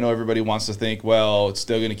plateaued. I know everybody wants to think, well, it's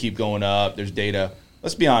still going to keep going up. There's data.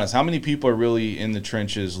 Let's be honest. How many people are really in the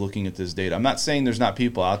trenches looking at this data? I'm not saying there's not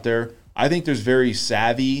people out there. I think there's very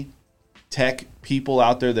savvy tech people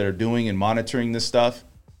out there that are doing and monitoring this stuff,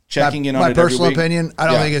 checking in on my it every personal week. opinion, I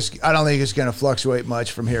don't Yeah. think it's going to fluctuate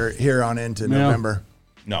much from here on into November.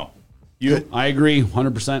 No. You? I agree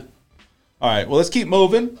 100%. All right. Well, let's keep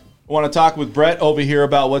moving. I want to talk with Brett over here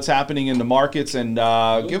about what's happening in the markets and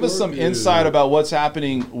give us some insight about what's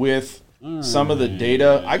happening with some of the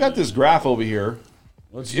data. I got this graph over here.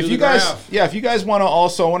 Let's If you guys, if you guys want to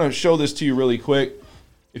also, I want to show this to you really quick.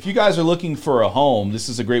 If you guys are looking for a home, this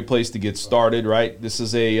is a great place to get started, right? This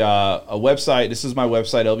is a website. This is my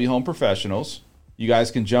website, LV Home Professionals. You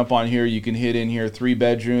guys can jump on here. You can hit in here 3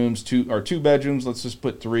 bedrooms, 2 bedrooms. Let's just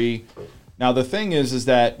put 3. Now the thing is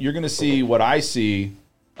that you're going to see what I see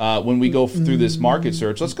when we go through this market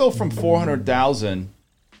search. Let's go from 400,000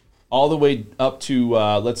 all the way up to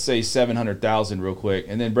let's say 700,000 real quick,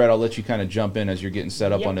 and then Brett, I'll let you kind of jump in as you're getting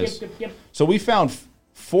set up on this. So we found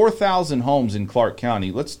 4,000 homes in Clark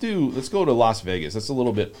County. Let's go to Las Vegas. That's a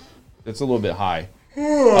little bit high.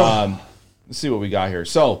 Let's see what we got here.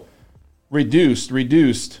 So reduced. Look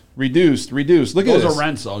at Those this. are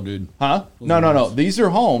rents, though, dude. Huh? No. These are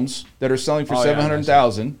homes that are selling for Oh, yeah,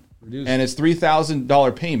 700,000, Reduced. and it's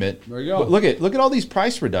 $3,000 payment. There you go. But look at all these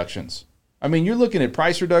price reductions. I mean, you're looking at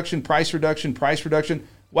price reduction.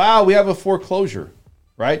 wow, we have a foreclosure,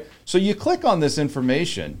 right? So you click on this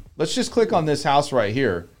information. Let's just click on this house right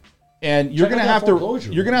here. And you're Check going to out have that to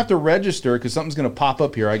foreclosure. you're going to have to register because something's going to pop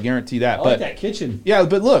up here. I guarantee that. I like that kitchen. Yeah,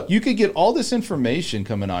 but look, you could get all this information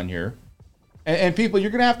coming on here. And people, you're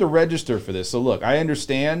going to have to register for this. So look, I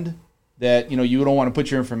understand that, you don't want to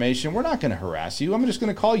put your information. We're not going to harass you. I'm just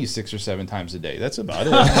going to call you 6 or 7 times a day. That's about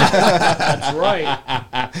it. That's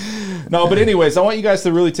right. No, but anyways, I want you guys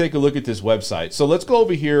to really take a look at this website. So let's go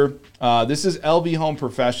over here. This is LB Home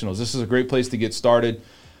Professionals. This is a great place to get started.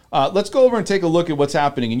 Let's go over and take a look at what's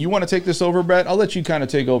happening. And you want to take this over, Brett? I'll let you kind of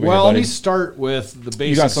take over. Well, here, let buddy. me start with the basics.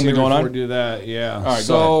 You got something here going before on? we do that, yeah. All right, go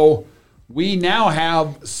so we now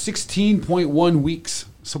have 16.1 weeks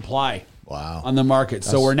supply. Wow. On the market.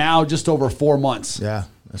 So we're now just over 4 months. Yeah.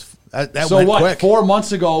 That So went what? quick. 4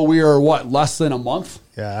 months ago, we were less than a month,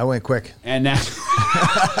 Yeah, I went quick. and now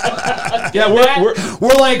Yeah,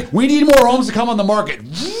 we're like, we need more homes to come on the market.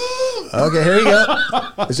 Okay, here you go.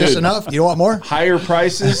 Is this enough? You want more? higher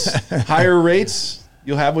prices, higher rates.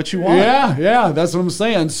 You'll have what you want. Yeah, that's what I'm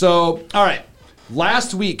saying. So, all right.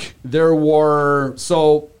 Last week there were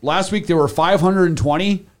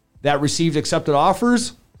 520 that received accepted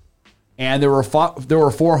offers, and there were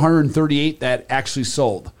 438 that actually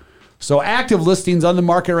sold. So active listings on the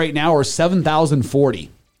market right now are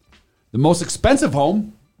 7,040. The most expensive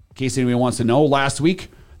home, in case anybody wants to know, the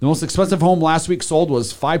most expensive home last week sold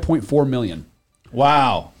was $5.4 million.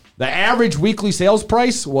 Wow. The average weekly sales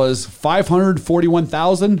price was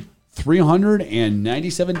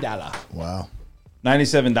 $541,397. Wow.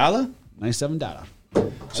 $97? $97.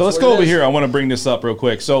 So let's what go it over is. here. I want to bring this up real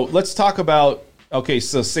quick. So let's talk about,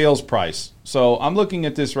 so sales price. So I'm looking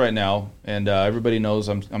at this right now, and everybody knows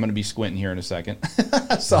I'm going to be squinting here in a second.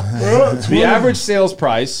 So the average sales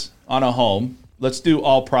price on a home, let's do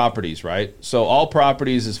all properties, right? So all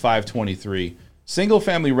properties is $523. Single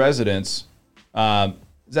family residence,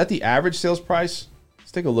 is that the average sales price?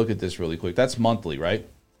 Let's take a look at this really quick. That's monthly, right?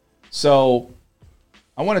 So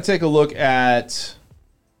I want to take a look at,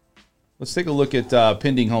 let's take a look at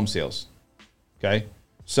pending home sales. Okay.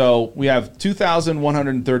 So we have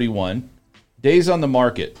 2,131 days on the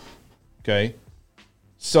market. Okay.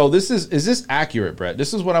 So is this accurate, Brett?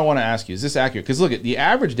 This is what I want to ask you. Is this accurate? Because look at the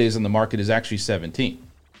average days on the market is actually 17.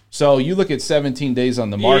 So you look at 17 days on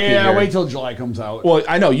the market. Yeah, here. wait till July comes out. Well,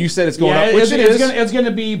 I know you said it's going up, Yeah, which it's going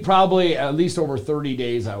to be probably at least over 30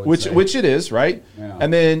 days, I would say. which it is, right? Yeah.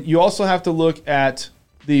 And then you also have to look at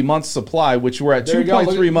the month's supply, which we're at There you go.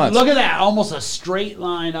 2.3 months. Look at that. Almost a straight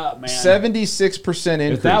line up, man. 76%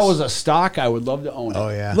 increase. If that was a stock, I would love to own it. Oh,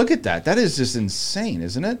 yeah. Look at that. That is just insane,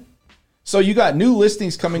 isn't it? So you got new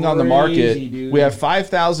listings coming on the market. Crazy, dude. We have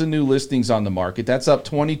 5,000 new listings on the market. That's up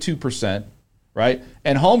 22%, right?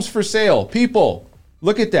 And homes for sale. People,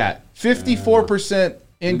 look at that. 54%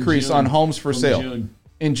 increase June. on homes for From sale June.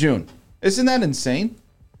 in June. Isn't that insane?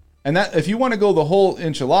 And that if you want to go the whole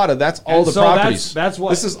enchilada, that's all And the so properties. that's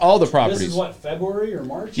what This is all the properties. This is what, February or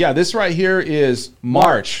March? Yeah, this right here is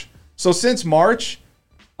March. So since March,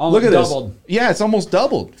 Almost look at doubled. this. Yeah, it's almost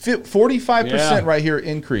doubled. 45% Yeah. right here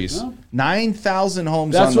increase. Yeah. 9,000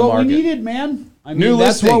 homes That's on the what market. we needed, man. I mean, New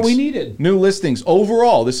that's listings. what we needed. New listings.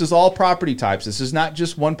 Overall, this is all property types. This is not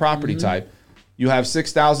just one property Mm-hmm. type. You have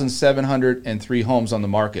 6,703 homes on the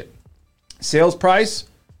market. Sales price,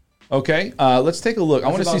 okay. Let's take a look. I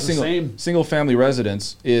want to see about the same. single family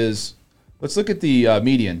residence is, let's look at the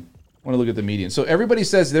median. I want to look at the median. So everybody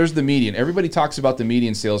says there's the median. Everybody talks about the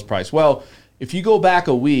median sales price. Well, if you go back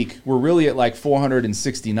a week, we're really at like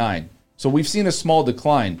 469. So we've seen a small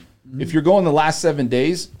decline. If you're going the last 7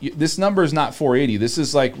 days, this number is not 480. This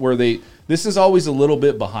is like this is always a little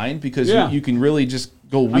bit behind because Yeah. you can really just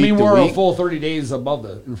go week I mean, to we're week. a full 30 days above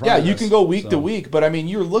the in front Yeah, of you us, can go week to so. week, but I mean,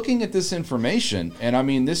 you're looking at this information, and I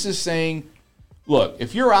mean, this is saying, look,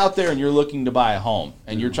 if you're out there and you're looking to buy a home,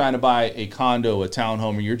 and you're trying to buy a condo, a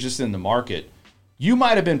townhome, or you're just in the market, you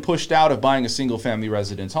might have been pushed out of buying a single-family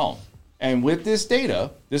residence home. And with this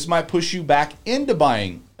data, this might push you back into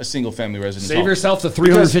buying a single-family residence home. Save yourself the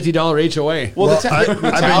 $350 HOA. Well,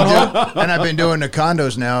 I've been doing the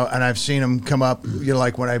condos now, and I've seen them come up. You know,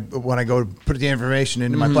 like when I go to put the information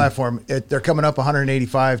into my platform, they're coming up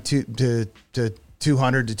 185 to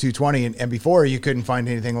 200 to 220, and before you couldn't find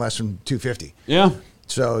anything less than 250. Yeah.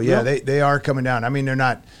 So yeah, they are coming down. I mean, they're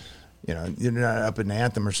not. You know, you're not up in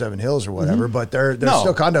Anthem or Seven Hills or whatever, but there's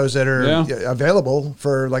still condos that are available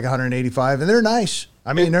for like 185, and they're nice.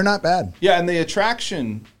 I mean, they're not bad. Yeah, and the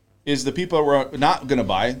attraction is the people that were not going to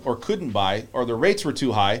buy or couldn't buy or the rates were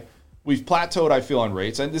too high. We've plateaued, I feel, on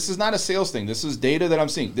rates. And this is not a sales thing. This is data that I'm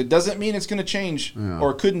seeing. That doesn't mean it's going to change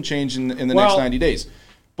or couldn't change in the next 90 days.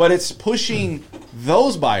 But it's pushing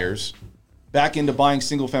those buyers back into buying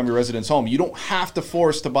single-family residence home. You don't have to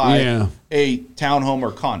force to buy a townhome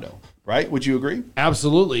or condo, right? Would you agree?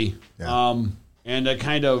 Absolutely. Yeah. And a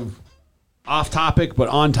kind of off topic, but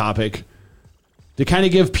on topic, to kind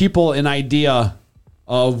of give people an idea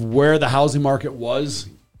of where the housing market was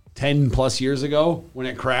 10 plus years ago when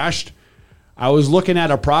it crashed. I was looking at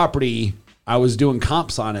a property. I was doing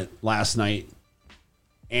comps on it last night,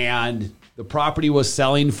 and the property was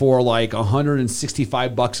selling for like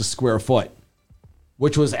 $165 a square foot,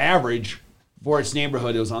 which was average for its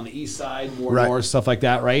neighborhood. It was on the east side, more north, stuff like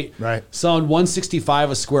that, right? Right. Selling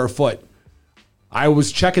 $165 a square foot. I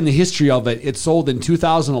was checking the history of it. It sold in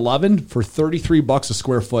 2011 for $33 a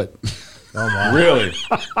square foot. Oh my! Really?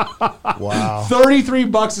 Wow.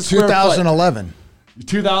 $33 a square 2011.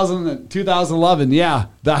 foot. 2011, yeah.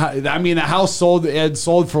 The house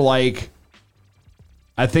sold for like,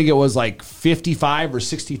 I think it was like $55,000 or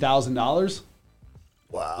 $60,000.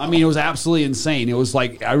 Wow. I mean, it was absolutely insane. It was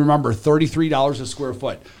like, I remember $33 a square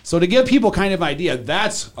foot. So to give people kind of an idea,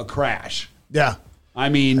 that's a crash. Yeah. I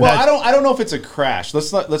mean, Well, I don't know if it's a crash.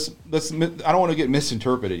 Let's I don't want to get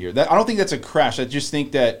misinterpreted here. I don't think that's a crash. I just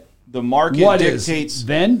think that the market dictates.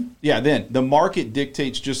 Then The market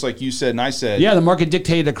dictates, just like you said and I said. Yeah, the market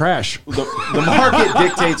dictated a crash. The market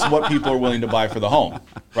dictates what people are willing to buy for the home,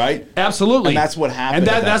 right? Absolutely. And that's what happened.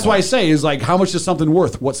 And that's why I say is like, how much is something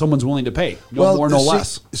worth? What someone's willing to pay? No more, no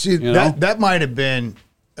less. See, you know? that might have been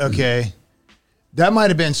okay. That might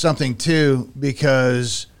have been something too,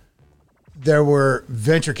 because there were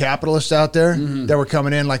venture capitalists out there that were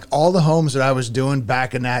coming in. Like all the homes that I was doing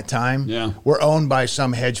back in that time were owned by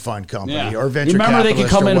some hedge fund company or venture. You remember they could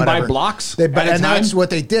come in and buy whatever. blocks? And that's what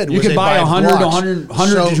they did. You was could they buy 100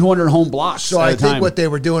 to 200 home blocks. So I think what they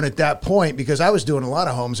were doing at that point, because I was doing a lot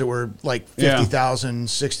of homes that were like $50,000,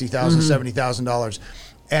 $60,000, $70,000,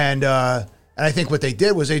 and I think what they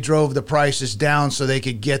did was they drove the prices down so they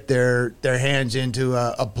could get their hands into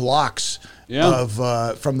a blocks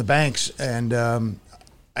of from the banks, and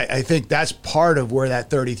I think that's part of where that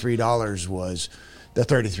 $33 was. The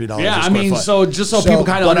 $33. Yeah, a I square mean, foot. so just so people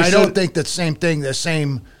kind of understand. But I don't think the same thing.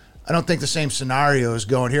 I don't think the same scenario is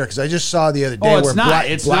going here, because I just saw the other day.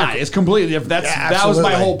 It's not. It's completely different. That was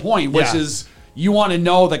my whole point, which is you want to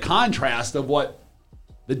know the contrast of what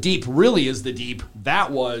the deep really is. The deep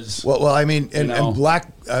that was. Well, I mean, and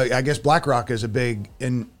I guess BlackRock is a big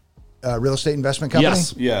real estate investment company.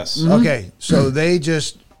 Yes. Okay, so they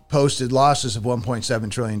just posted losses of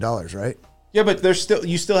 $1.7 trillion, right? Yeah, but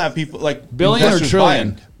you still have people like billion or investors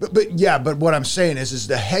trillion. buying. But what I'm saying is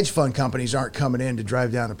the hedge fund companies aren't coming in to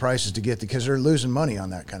drive down the prices to get because they're losing money on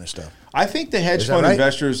that kind of stuff. I think the hedge fund right?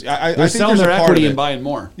 investors, I They're think selling there's their a part equity of and buying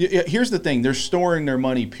more. Here's the thing: they're storing their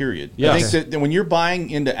money. Period. Yes. I think that when you're buying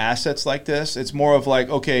into assets like this, it's more of like,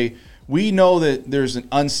 okay, we know that there's an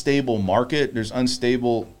unstable market. There's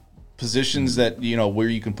unstable positions that where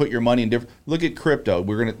you can put your money in different. Look at crypto.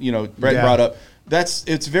 We're gonna, Brett brought up.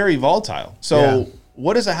 It's very volatile. So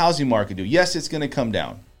what does a housing market do? Yes, it's going to come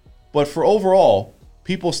down, but for overall,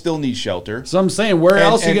 people still need shelter. So I'm saying, where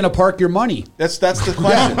else are you going to park your money? That's the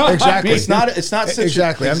question. Exactly. It's not such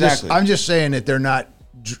exactly. exactly. I'm just saying that they're not.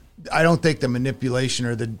 I don't think the manipulation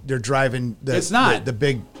or they're driving. It's not the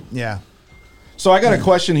big. Yeah. So I got a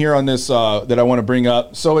question here on this that I want to bring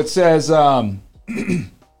up. So it says,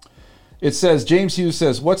 James Hughes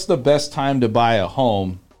says, what's the best time to buy a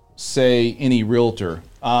home? Say any realtor.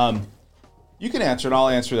 You can answer it. I'll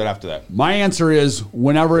answer that after that. My answer is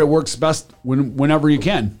whenever it works best, whenever you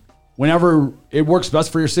can. Whenever it works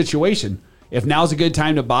best for your situation. If now's a good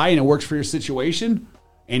time to buy and it works for your situation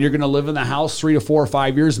and you're going to live in the house 3 to 4 or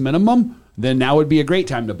 5 years minimum, then now would be a great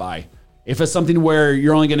time to buy. If it's something where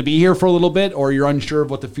you're only going to be here for a little bit or you're unsure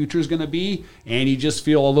of what the future is going to be and you just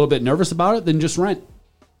feel a little bit nervous about it, then just rent.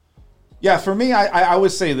 Yeah, for me, I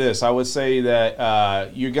would say this. I would say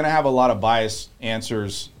that you're going to have a lot of biased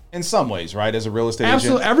answers in some ways, right? As a real estate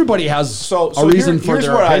Absolutely. agent. Everybody has a reason for here's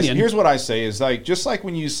their what opinion. Here's what I say is like, just like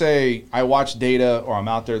when you say, I watch data or I'm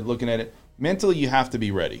out there looking at it, mentally you have to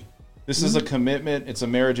be ready. This is a commitment. It's a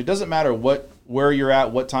marriage. It doesn't matter where you're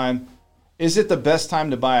at, what time. Is it the best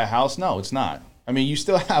time to buy a house? No, it's not. I mean, you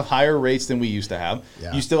still have higher rates than we used to have.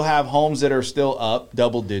 Yeah. You still have homes that are still up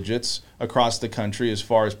double digits across the country as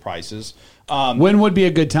far as prices. When would be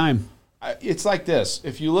a good time? It's like this.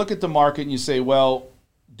 If you look at the market and you say, well,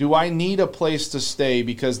 do I need a place to stay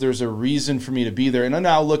because there's a reason for me to be there? And then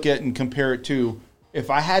I'll look at and compare it to if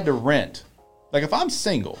I had to rent. Like if I'm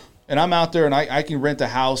single and I'm out there and I can rent a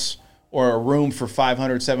house or a room for $500,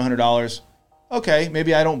 $700, okay,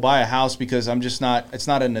 maybe I don't buy a house because I'm just not, it's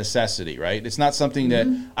not a necessity, right? It's not something that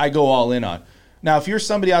I go all in on. Now, if you're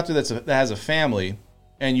somebody out there that has a family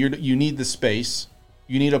and you need the space,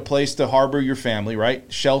 you need a place to harbor your family,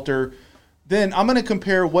 right? Shelter. Then I'm going to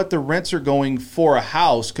compare what the rents are going for a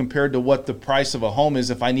house compared to what the price of a home is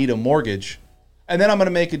if I need a mortgage. And then I'm going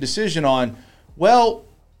to make a decision on, well,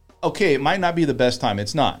 okay, it might not be the best time.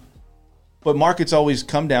 It's not. But markets always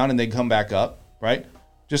come down and they come back up, right?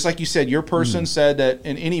 Just like you said, your person said that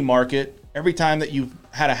in any market, every time that you've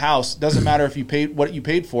had a house, doesn't matter if you paid what you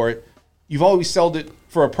paid for it, you've always sold it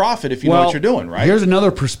for a profit if you know what you're doing, right? Here's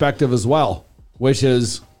another perspective as well, which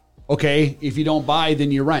is, okay, if you don't buy,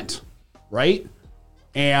 then you rent, right?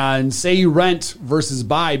 And say you rent versus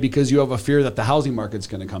buy because you have a fear that the housing market's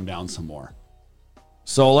going to come down some more.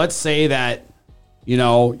 So let's say that,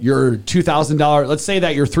 your $2,000, let's say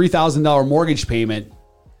that your $3,000 mortgage payment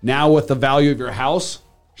now with the value of your house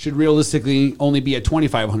should realistically only be a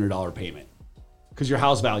 $2,500 payment because your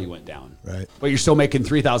house value went down. Right. But you're still making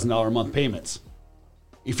 $3,000 a month payments.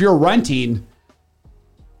 If you're renting,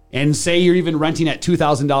 and say you're even renting at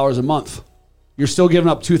 $2,000 a month, you're still giving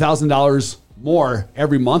up $2,000 more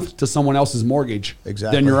every month to someone else's mortgage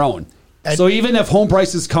than your own. And so even if home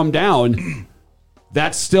prices come down,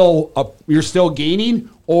 that's still you're still gaining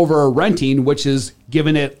over renting, which is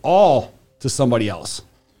giving it all to somebody else.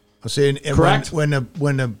 See, and correct. When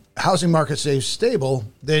the housing market stays stable,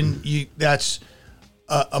 then that's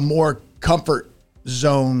a more comfort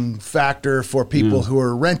zone factor for people who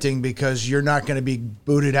are renting because you're not going to be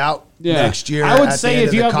booted out next year. I would say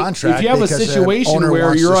if you have a situation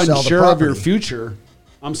where you're unsure of your future.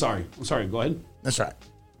 I'm sorry. Go ahead. That's right.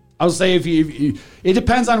 I would say if you it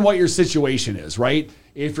depends on what your situation is, right?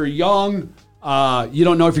 If you're young, you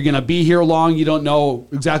don't know if you're going to be here long. You don't know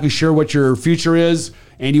exactly sure what your future is.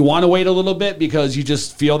 And you want to wait a little bit because you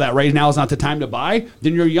just feel that right now is not the time to buy,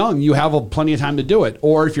 then you're young. You have plenty of time to do it.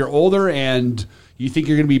 Or if you're older and you think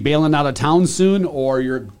you're going to be bailing out of town soon, or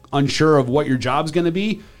you're unsure of what your job's going to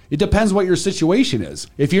be, it depends what your situation is.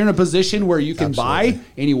 If you're in a position where you can buy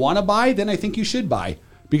and you want to buy, then I think you should buy.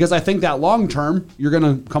 Because I think that long term, you're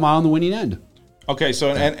going to come out on the winning end. Okay, so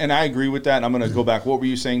and I agree with that. I'm going to go back. What were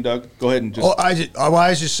you saying, Doug? Go ahead and just. I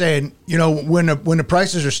was just saying, when the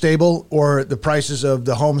prices are stable or the prices of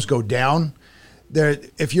the homes go down,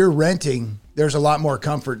 if you're renting, there's a lot more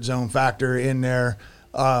comfort zone factor in there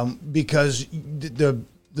because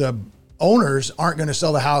the owners aren't going to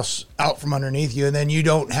sell the house out from underneath you, and then you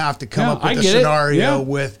don't have to come up with a scenario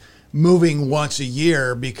with moving once a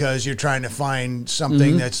year because you're trying to find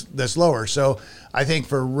something that's lower. So I think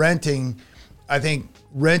for renting,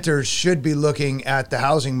 renters should be looking at the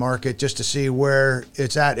housing market just to see where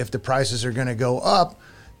it's at. If the prices are going to go up,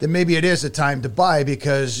 then maybe it is a time to buy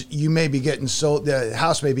because you may be getting sold. The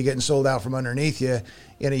house may be getting sold out from underneath you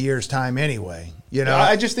in a year's time anyway.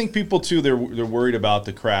 I just think people too, they're worried about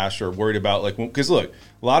the crash or worried about because look,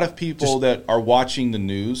 a lot of people that are watching the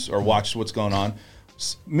news or watch what's going on,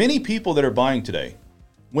 many people that are buying today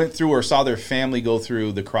went through or saw their family go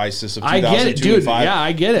through the crisis of 2002 I get it, dude. and 2005. Yeah,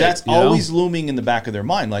 I get it. That's always looming in the back of their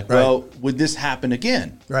mind. Like, well, would this happen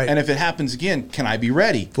again? Right. And if it happens again, can I be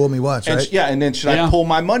ready? Fool me once, right? Yeah, and then should I pull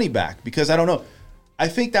my money back? Because I don't know. I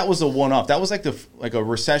think that was a one-off. That was like a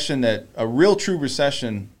recession a real true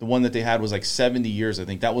recession. The one that they had was like 70 years. I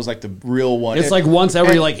think that was like the real one. It's like once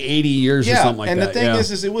every 80 years or something like that. And the thing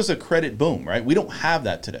is it was a credit boom, right? We don't have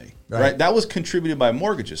that today, right? That was contributed by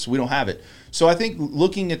mortgages, so we don't have it. So I think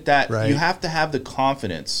looking at that, you have to have the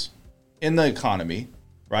confidence in the economy,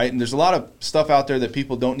 right? And there's a lot of stuff out there that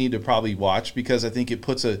people don't need to probably watch because I think it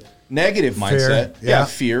puts a negative mindset.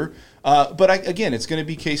 Fear. But again, it's going to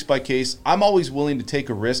be case by case. I'm always willing to take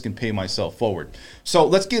a risk and pay myself forward. So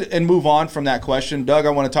let's get and move on from that question. Doug, I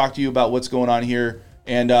want to talk to you about what's going on here.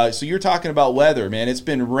 And so you're talking about weather, man. It's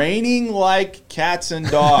been raining like cats and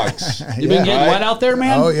dogs. You've been getting wet out there,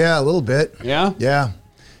 man? Oh, yeah, a little bit. Yeah? Yeah.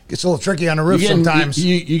 Gets a little tricky on the roof sometimes.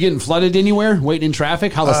 You getting flooded anywhere? Waiting in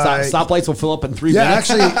traffic? How the stoplights will fill up in 3 minutes?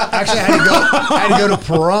 Actually, I had to go to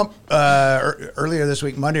Pahrump earlier this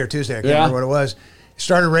week, Monday or Tuesday. I can't remember what it was. It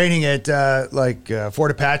started raining at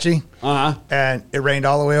Fort Apache, and it rained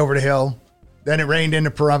all the way over the hill. Then it rained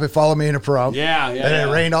into Pahrump. It followed me into Pahrump. And then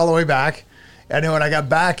it rained all the way back. And then when I got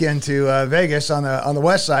back into Vegas on the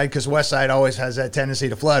west side, because the west side always has that tendency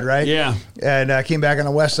to flood, right? Yeah. And I came back on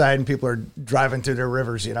the west side, and people are driving through their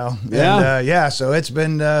rivers, Yeah. And so it's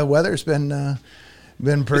been weather's been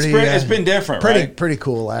pretty. It's been different, right? Pretty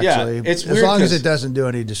cool, actually. Yeah, it's as weird long as it doesn't do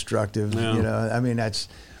any destructive. I mean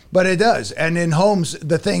but it does. And in homes,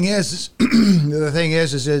 the thing is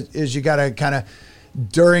you got to kind of.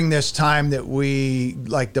 During this time that we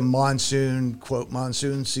like the monsoon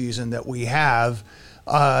season that we have,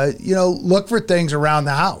 look for things around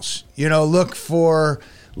the house. Look for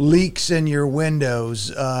leaks in your windows,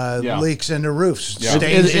 leaks in the roofs,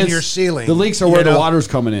 stains in your ceiling. The leaks are where the water's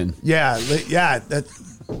coming in. Yeah,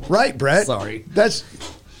 right, Brett. Sorry.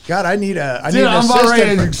 God, I need an I'm about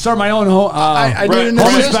ready to start my own home. I need an home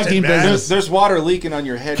assistant, inspecting man. business. There's water leaking on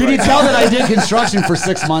your head. Can you tell that I did construction for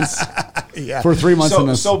 6 months? Yeah. For 3 months in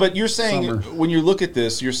this. But you're saying summer. when you look at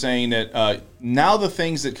this, you're saying that now the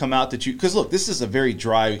things that come out that you, because look, this is a very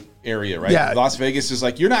dry area, right? Yeah. Las Vegas is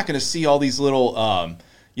like, you're not going to see all these little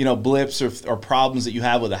blips or problems that you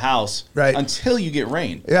have with a house until you get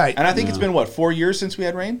rain. Right. And I think it's been 4 years since we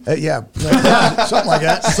had rain? Yeah, something like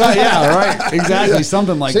that. So, yeah, right. Exactly.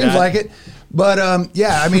 Something like Seems that. like it. But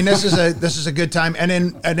I mean, this is a good time. And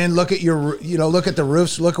then look at look at the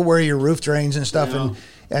roofs, look at where your roof drains and stuff,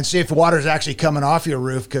 and see if the water's actually coming off your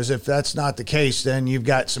roof. Because if that's not the case, then you've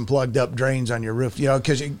got some plugged up drains on your roof.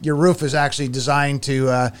 Because your roof is actually designed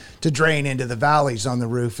to drain into the valleys on the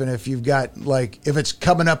roof. And if you've got if it's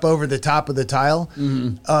coming up over the top of the tile,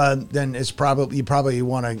 then it's you probably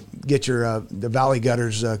want to get your the valley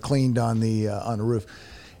gutters cleaned on the roof.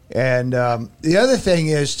 And the other thing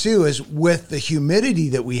is with the humidity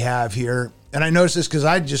that we have here, and I noticed this because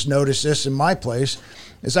I just noticed this in my place,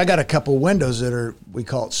 is I got a couple windows that are, we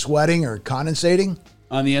call it sweating or condensating.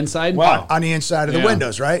 On the inside? Wow. On the inside of the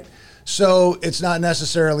windows, right? So it's not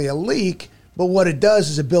necessarily a leak, but what it does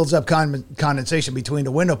is it builds up condensation between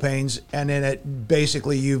the window panes, and then it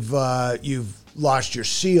basically you've lost your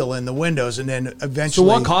seal in the windows, and then eventually. So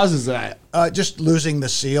what causes that? Just losing the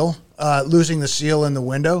seal in the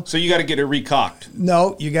window. So you got to get it recocked.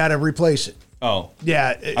 No, you got to replace it. Oh.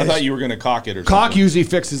 Yeah. I thought you were going to cock it or something. Caulk usually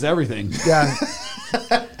fixes everything. Yeah.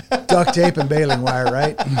 Duct tape and baling wire,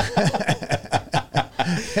 right?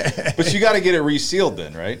 But you got to get it resealed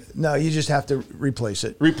then, right? No, you just have to replace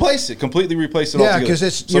it. Completely replace it Yeah, altogether.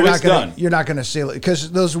 because done. you're not gonna seal it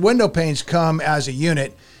because those window panes come as a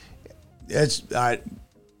unit. It's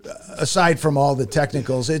aside from all the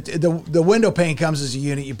technicals, the window pane comes as a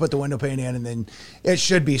unit. You put the window pane in, and then it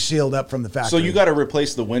should be sealed up from the factory. So you got to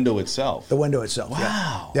replace the window itself. the window itself.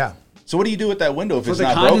 Wow. Yeah. So what do you do with that window if For it's the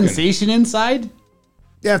not broken? condensation inside?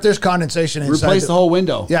 Yeah. If there's condensation inside, Replace the whole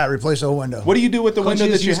window. Yeah, replace the whole window. What do you do with the Couldn't window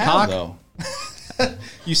you that just you use have, caulk? though?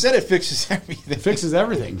 You said it fixes everything. Fixes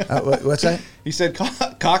everything. What's that? He said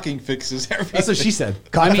caulking fixes everything. That's what she said.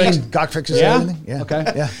 Cock fixes yeah? everything. Yeah. Okay.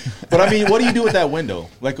 Yeah. But I mean, what do you do with that window?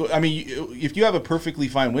 If you have a perfectly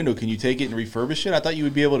fine window, can you take it and refurbish it? I thought you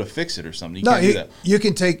would be able to fix it or something. You can't do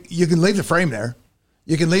that. You can leave the frame there.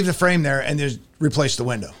 You can leave the frame there and just replace the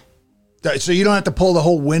window. So you don't have to pull the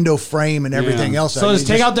whole window frame and everything else out. So just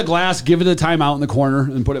take out the glass, give it a timeout in the corner,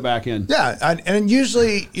 and put it back in. Yeah, and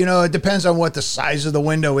usually, it depends on what the size of the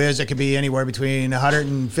window is. It could be anywhere between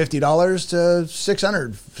 $150 to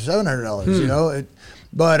 $600, $700.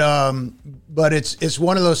 But it's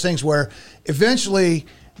one of those things where eventually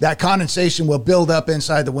that condensation will build up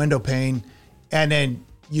inside the window pane, and then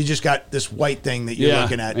you just got this white thing that you're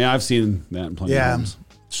looking at. Yeah, I've seen that in plenty of homes.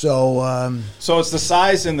 So it's the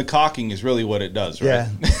size and the caulking is really what it does, right?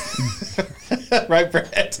 Yeah. Right,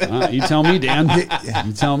 Brett? You tell me, Dan.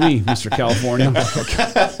 You tell me, Mr. California.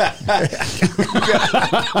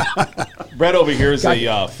 Brett over here is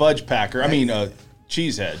a fudge packer. I mean, a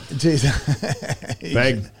cheesehead. Jeez.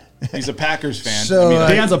 Peg. He's a Packers fan. So,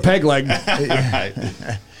 Dan's a peg leg. Right.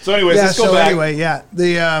 So anyways, Yeah. let's go So back. anyway, yeah,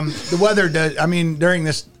 the weather does. I mean, during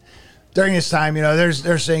this time,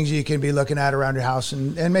 there's things you can be looking at around your house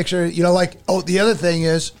and make sure, the other thing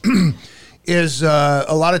is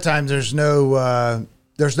a lot of times there's no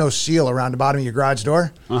seal around the bottom of your garage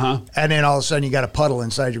door. And then all of a sudden you got a puddle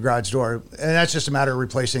inside your garage door. And that's just a matter of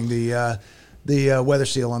replacing the weather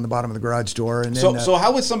seal on the bottom of the garage door. And then, So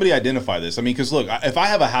how would somebody identify this? I mean, because look, if I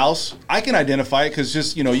have a house, I can identify it because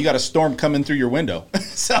just, you got a storm coming through your window.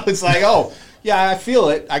 So it's like, oh, yeah, I feel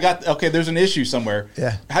it. There's an issue somewhere.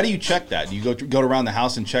 Yeah. How do you check that? Do you go around the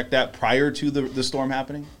house and check that prior to the storm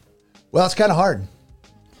happening? well, it's kind of hard.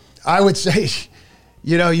 I would say,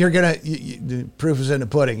 you're going to, the proof is in the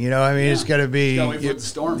pudding, it's going to be. Gotta wait for the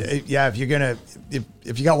storm. Yeah, if you're going to,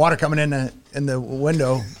 if you got water coming in the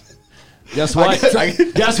window, Guess what?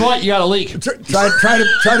 Guess what? You got a leak. try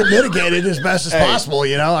to mitigate it as best as possible.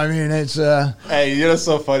 I mean, it's Hey, what's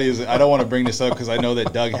so funny is I don't want to bring this up because I know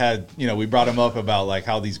that Doug had, we brought him up about like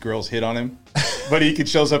how these girls hit on him, but he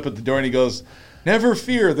shows up at the door and he goes, Never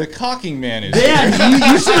fear, the cocking man is Dan, here.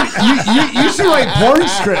 you should write porn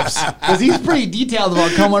scripts because he's pretty detailed about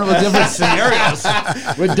coming up with different scenarios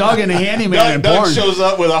with Doug and the handyman and Doug porn. shows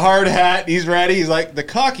up with a hard hat. He's ready. He's like, the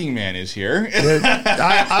cocking man is here.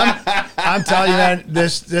 I'm telling you, man,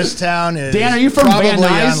 this town is Dan, are you from probably Van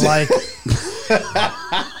Nuys? unlike.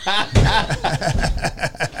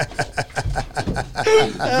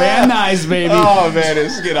 Van Nuys, baby. Oh man,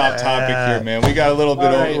 let's get off topic here, man. We got a little bit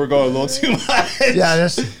All over. right. We're going a little too much. Yeah,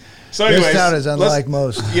 this Anyways, town is unlike let's-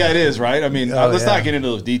 most. Yeah, it is, right? I mean, Oh, let's yeah. not get into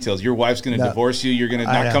those details. Your wife's going to No. divorce you. You're going to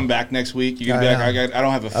I not know. come back next week. You're going to I be like, know. I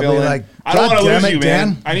don't have a I'll be feeling. like, I don't want to "God lose damn you, it, man.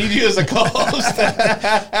 Dan." I need you as a co-host.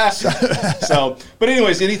 So, but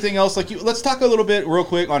anyways, anything else? Let's talk a little bit real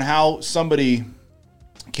quick on how somebody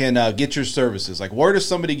can get your services. Like, where does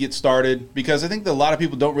somebody get started? Because I think that a lot of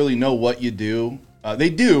people don't really know what you do. They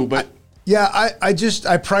do, but Yeah, I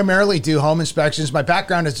primarily do home inspections. My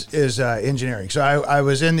background is engineering. So I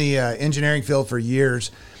was in the engineering field for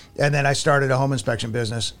years, and then I started a home inspection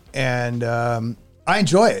business, and I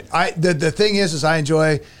enjoy it. The thing is I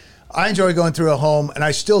enjoy going through a home, and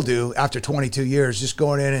I still do after 22 years, just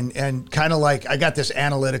going in and kind of like, I got this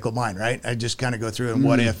analytical mind, right? I just kind of go through and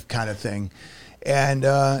what if kind of thing. And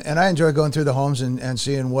I enjoy going through the homes and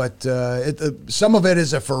seeing what some of it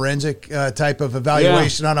is a forensic type of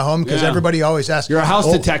evaluation on a home, because Yeah. everybody always asks. You're a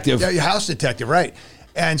house detective. Yeah, you're a house detective, right?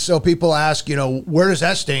 And so people ask, where does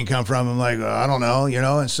that stain come from? I'm like, I don't know,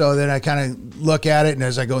 And so then I kind of look at it, and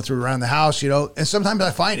as I go through around the house, and sometimes I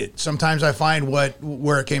find it. Sometimes I find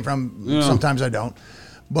where it came from. Yeah. Sometimes I don't.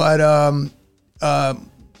 But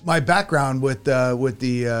my background with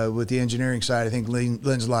the engineering side, I think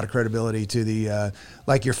lends a lot of credibility to the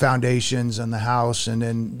like your foundations and the house, and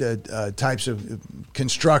then the types of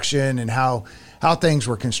construction and how things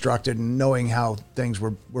were constructed, and knowing how things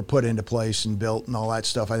were put into place and built and all that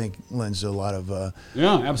stuff. I think lends a lot of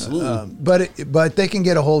Yeah, absolutely. but they can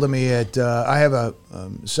get a hold of me at I have a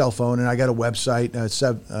cell phone, and I got a website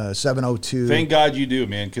 702 thank God you do,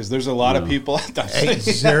 man, because there's a lot of people.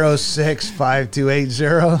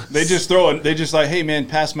 806-5280. They just they just like, hey man,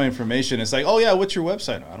 pass my information. It's like, oh yeah, what's your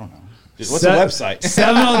website? I don't know. What's the website?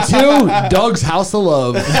 702 Doug's House of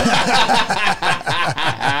Love.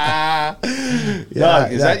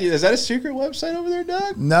 Doug, is that a secret website over there,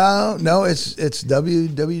 Doug? No, it's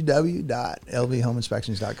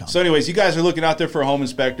www.lvhomeinspections.com. So anyways, you guys are looking out there for a home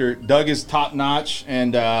inspector. Doug is top notch,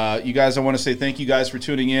 and you guys, I want to say thank you guys for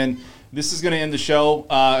tuning in. This is going to end the show.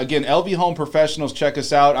 Again, LV Home Professionals, check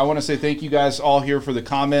us out. I want to say thank you guys all here for the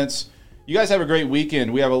comments. You guys have a great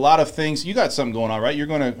weekend. We have a lot of things. You got something going on, right? Are you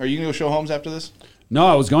going to go show homes after this? No,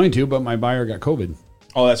 I was going to, but my buyer got COVID.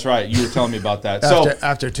 Oh, that's right. You were telling me about that.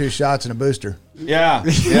 After 2 shots and a booster. Yeah.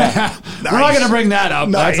 We're not going to bring that up.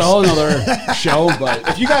 Nice. That's a whole other show. But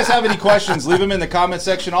If you guys have any questions, leave them in the comment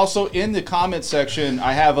section. Also, in the comment section,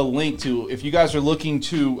 I have a link to, if you guys are looking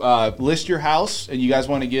to list your house and you guys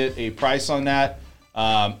want to get a price on that,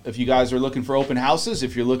 if you guys are looking for open houses,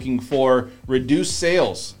 if you're looking for reduced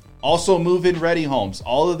sales, also move-in ready homes.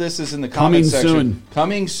 All of this is in the comment section.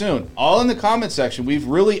 Coming soon. All in the comment section. We've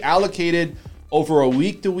really allocated over a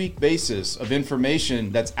week-to-week basis of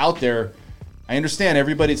information that's out there. I understand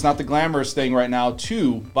everybody, it's not the glamorous thing right now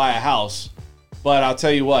to buy a house. But I'll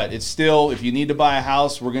tell you what, it's still, if you need to buy a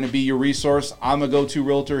house, we're going to be your resource. I'm a go-to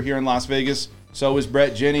realtor here in Las Vegas. So is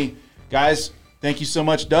Brett, Jenny. Guys, thank you so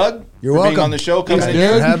much, Doug, You're for welcome. being on the show. Coming in Thanks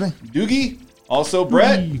for here. having me. Doogie, also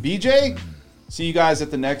Brett, BJ. See you guys at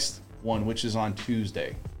the next one, which is on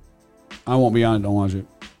Tuesday. I won't be on it. Don't watch it.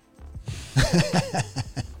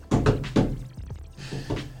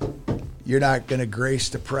 You're not going to grace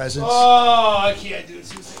the presence. Oh, I can't do